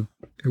example of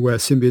where a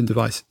Symbian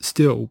device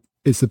still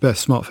is the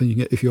best smartphone you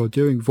can get if you're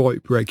doing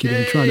VoIP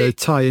regularly and trying to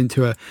tie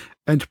into an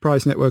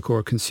enterprise network or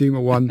a consumer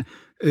one.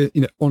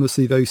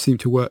 Honestly, those seem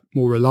to work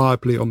more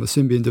reliably on the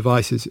Symbian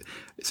devices.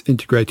 It's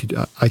integrated,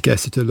 I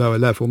guess, at a lower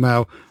level.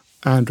 Now,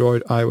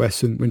 Android,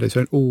 iOS and Windows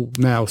Phone all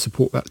now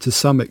support that to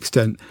some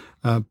extent,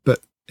 but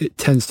it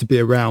tends to be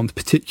around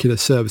particular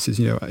services.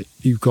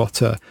 You've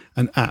got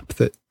an app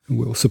that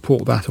will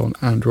support that on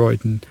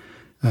Android and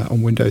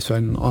on Windows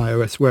Phone and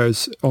iOS,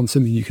 whereas on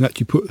Symbian you can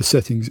actually put the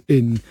settings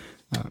in,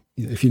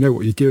 if you know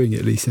what you're doing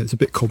at least. And it's a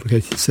bit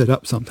complicated to set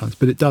up sometimes,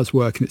 but it does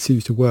work, and it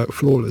seems to work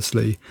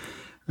flawlessly.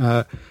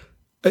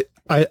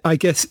 I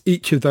guess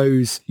each of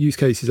those use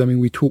cases, I mean,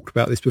 we talked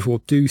about this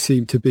before, do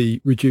seem to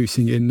be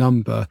reducing in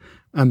number.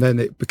 And then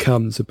it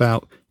becomes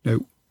about,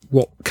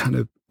 what kind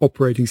of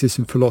operating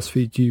system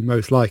philosophy do you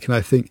most like? And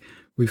I think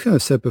we've kind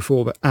of said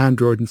before that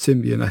Android and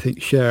Symbian, I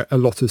think, share a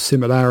lot of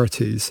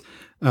similarities,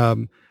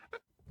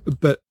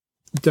 but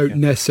don't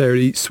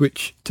necessarily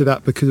switch to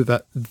that because of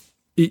that.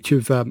 Each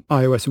of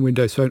iOS and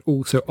Windows Phone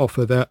also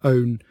offer their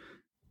own,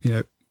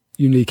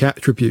 unique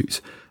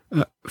attributes.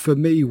 For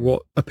me,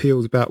 what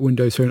appeals about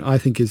Windows Phone, I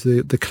think, is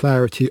the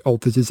clarity of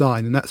the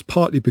design. And that's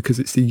partly because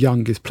it's the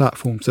youngest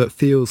platform, so it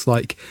feels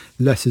like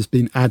less has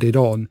been added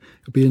on.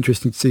 It'll be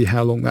interesting to see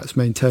how long that's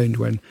maintained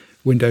when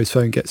Windows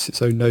Phone gets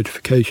its own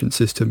notification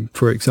system,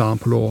 for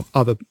example, or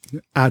other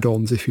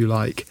add-ons, if you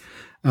like.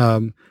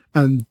 And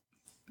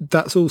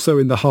that's also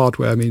in the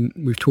hardware. I mean,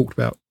 we've talked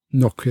about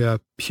Nokia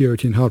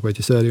purity in hardware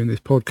just earlier in this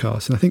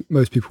podcast, and I think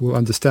most people will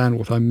understand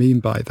what I mean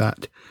by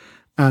that.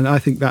 And I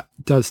think that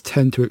does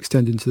tend to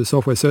extend into the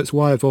software. So it's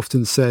why I've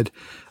often said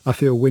I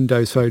feel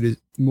Windows Phone is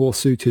more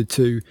suited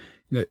to,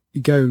 you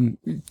go and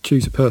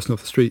choose a person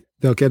off the street.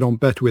 They'll get on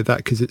better with that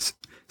because it's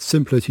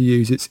simpler to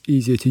use. It's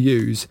easier to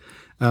use.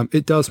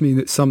 It does mean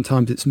that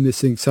sometimes it's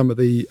missing some of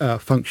the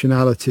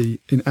functionality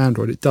in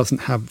Android. It doesn't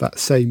have that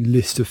same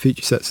list of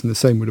feature sets, and the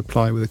same would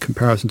apply with a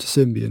comparison to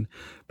Symbian.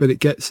 But it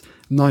gets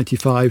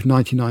 95,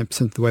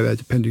 99% of the way there,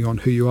 depending on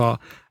who you are.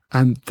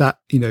 And that,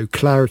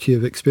 clarity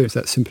of experience,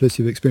 that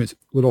simplicity of experience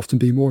will often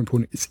be more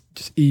important. It's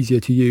just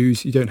easier to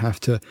use. You don't have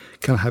to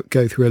kind of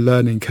go through a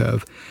learning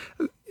curve.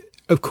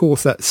 Of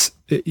course,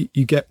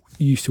 you get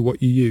used to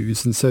what you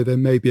use. And so there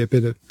may be a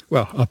bit of,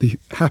 I'll be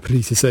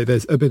happy to say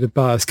there's a bit of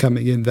bias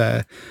coming in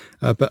there.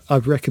 But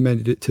I've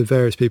recommended it to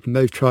various people, and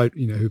they've tried,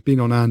 who've been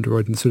on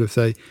Android, and sort of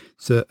say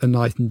it's a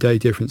night and day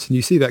difference. And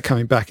you see that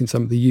coming back in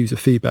some of the user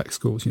feedback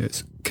scores.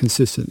 It's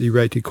consistently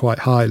rated quite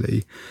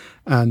highly.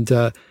 And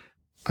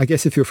I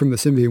guess if you're from the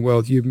Symbian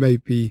world, you may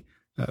be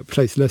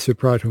placed less of a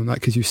priority on that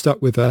because you're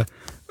stuck with a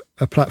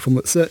platform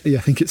that certainly,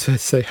 I think it's fair to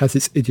say, has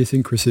its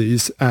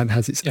idiosyncrasies and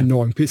has its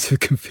annoying bits of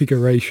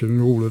configuration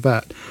and all of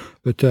that.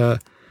 But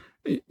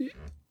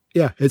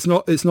it's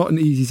not an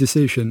easy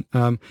decision.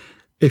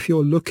 If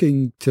you're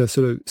looking to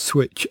sort of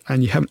switch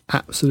and you haven't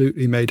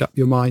absolutely made up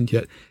your mind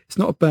yet, it's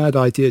not a bad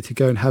idea to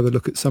go and have a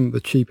look at some of the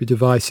cheaper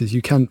devices.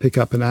 You can pick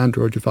up an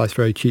Android device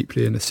very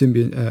cheaply and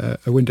a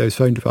Windows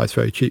Phone device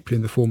very cheaply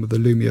in the form of the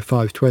Lumia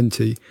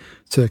 520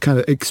 to kind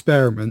of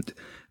experiment,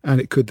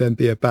 and it could then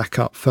be a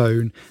backup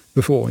phone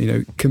before,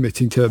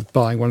 committing to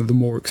buying one of the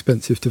more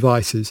expensive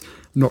devices.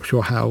 I'm not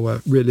sure how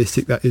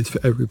realistic that is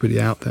for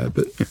everybody out there,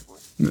 but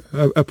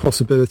a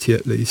possibility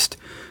at least.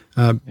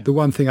 The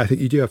one thing I think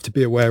you do have to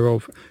be aware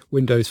of,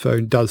 Windows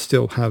Phone does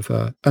still have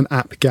an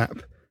app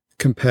gap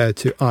compared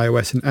to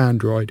iOS and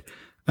Android,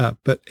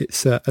 but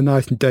it's a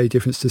night and day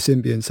difference to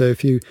Symbian. So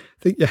if you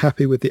think you're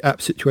happy with the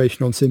app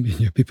situation on Symbian,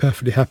 you'll be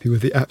perfectly happy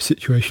with the app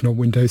situation on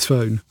Windows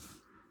Phone.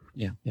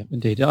 Yeah,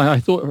 indeed.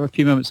 I thought a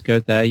few moments ago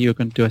there you were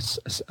going to do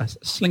a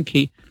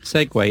slinky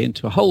segue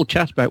into a whole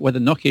chat about whether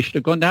Nokia should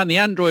have gone down the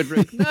Android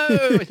route. No,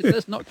 I said,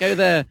 let's not go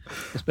there,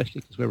 especially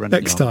because we're running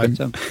next time.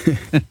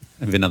 But,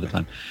 maybe another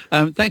time.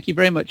 Thank you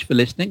very much for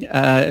listening.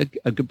 A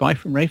goodbye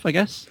from Rafe, I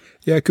guess.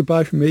 Yeah,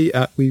 goodbye from me.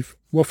 We've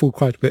waffled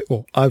quite a bit,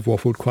 or I've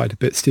waffled quite a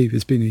bit. Steve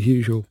has been his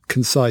usual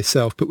concise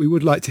self, but we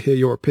would like to hear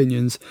your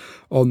opinions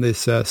on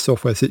this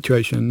software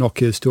situation in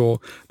Nokia Store,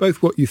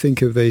 both what you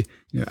think of the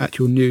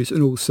actual news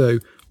and also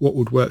what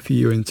would work for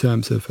you in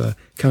terms of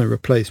kind of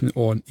replacement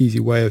or an easy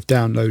way of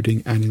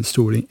downloading and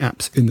installing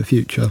apps in the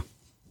future.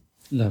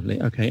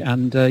 Lovely. Okay.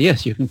 And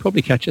yes, you can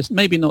probably catch us,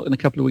 maybe not in a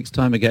couple of weeks'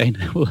 time again.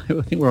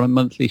 I think we're on a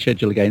monthly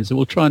schedule again. So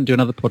we'll try and do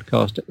another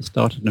podcast at the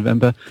start of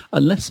November,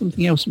 unless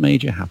something else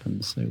major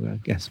happens. So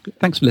yes,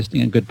 thanks for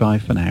listening and goodbye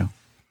for now.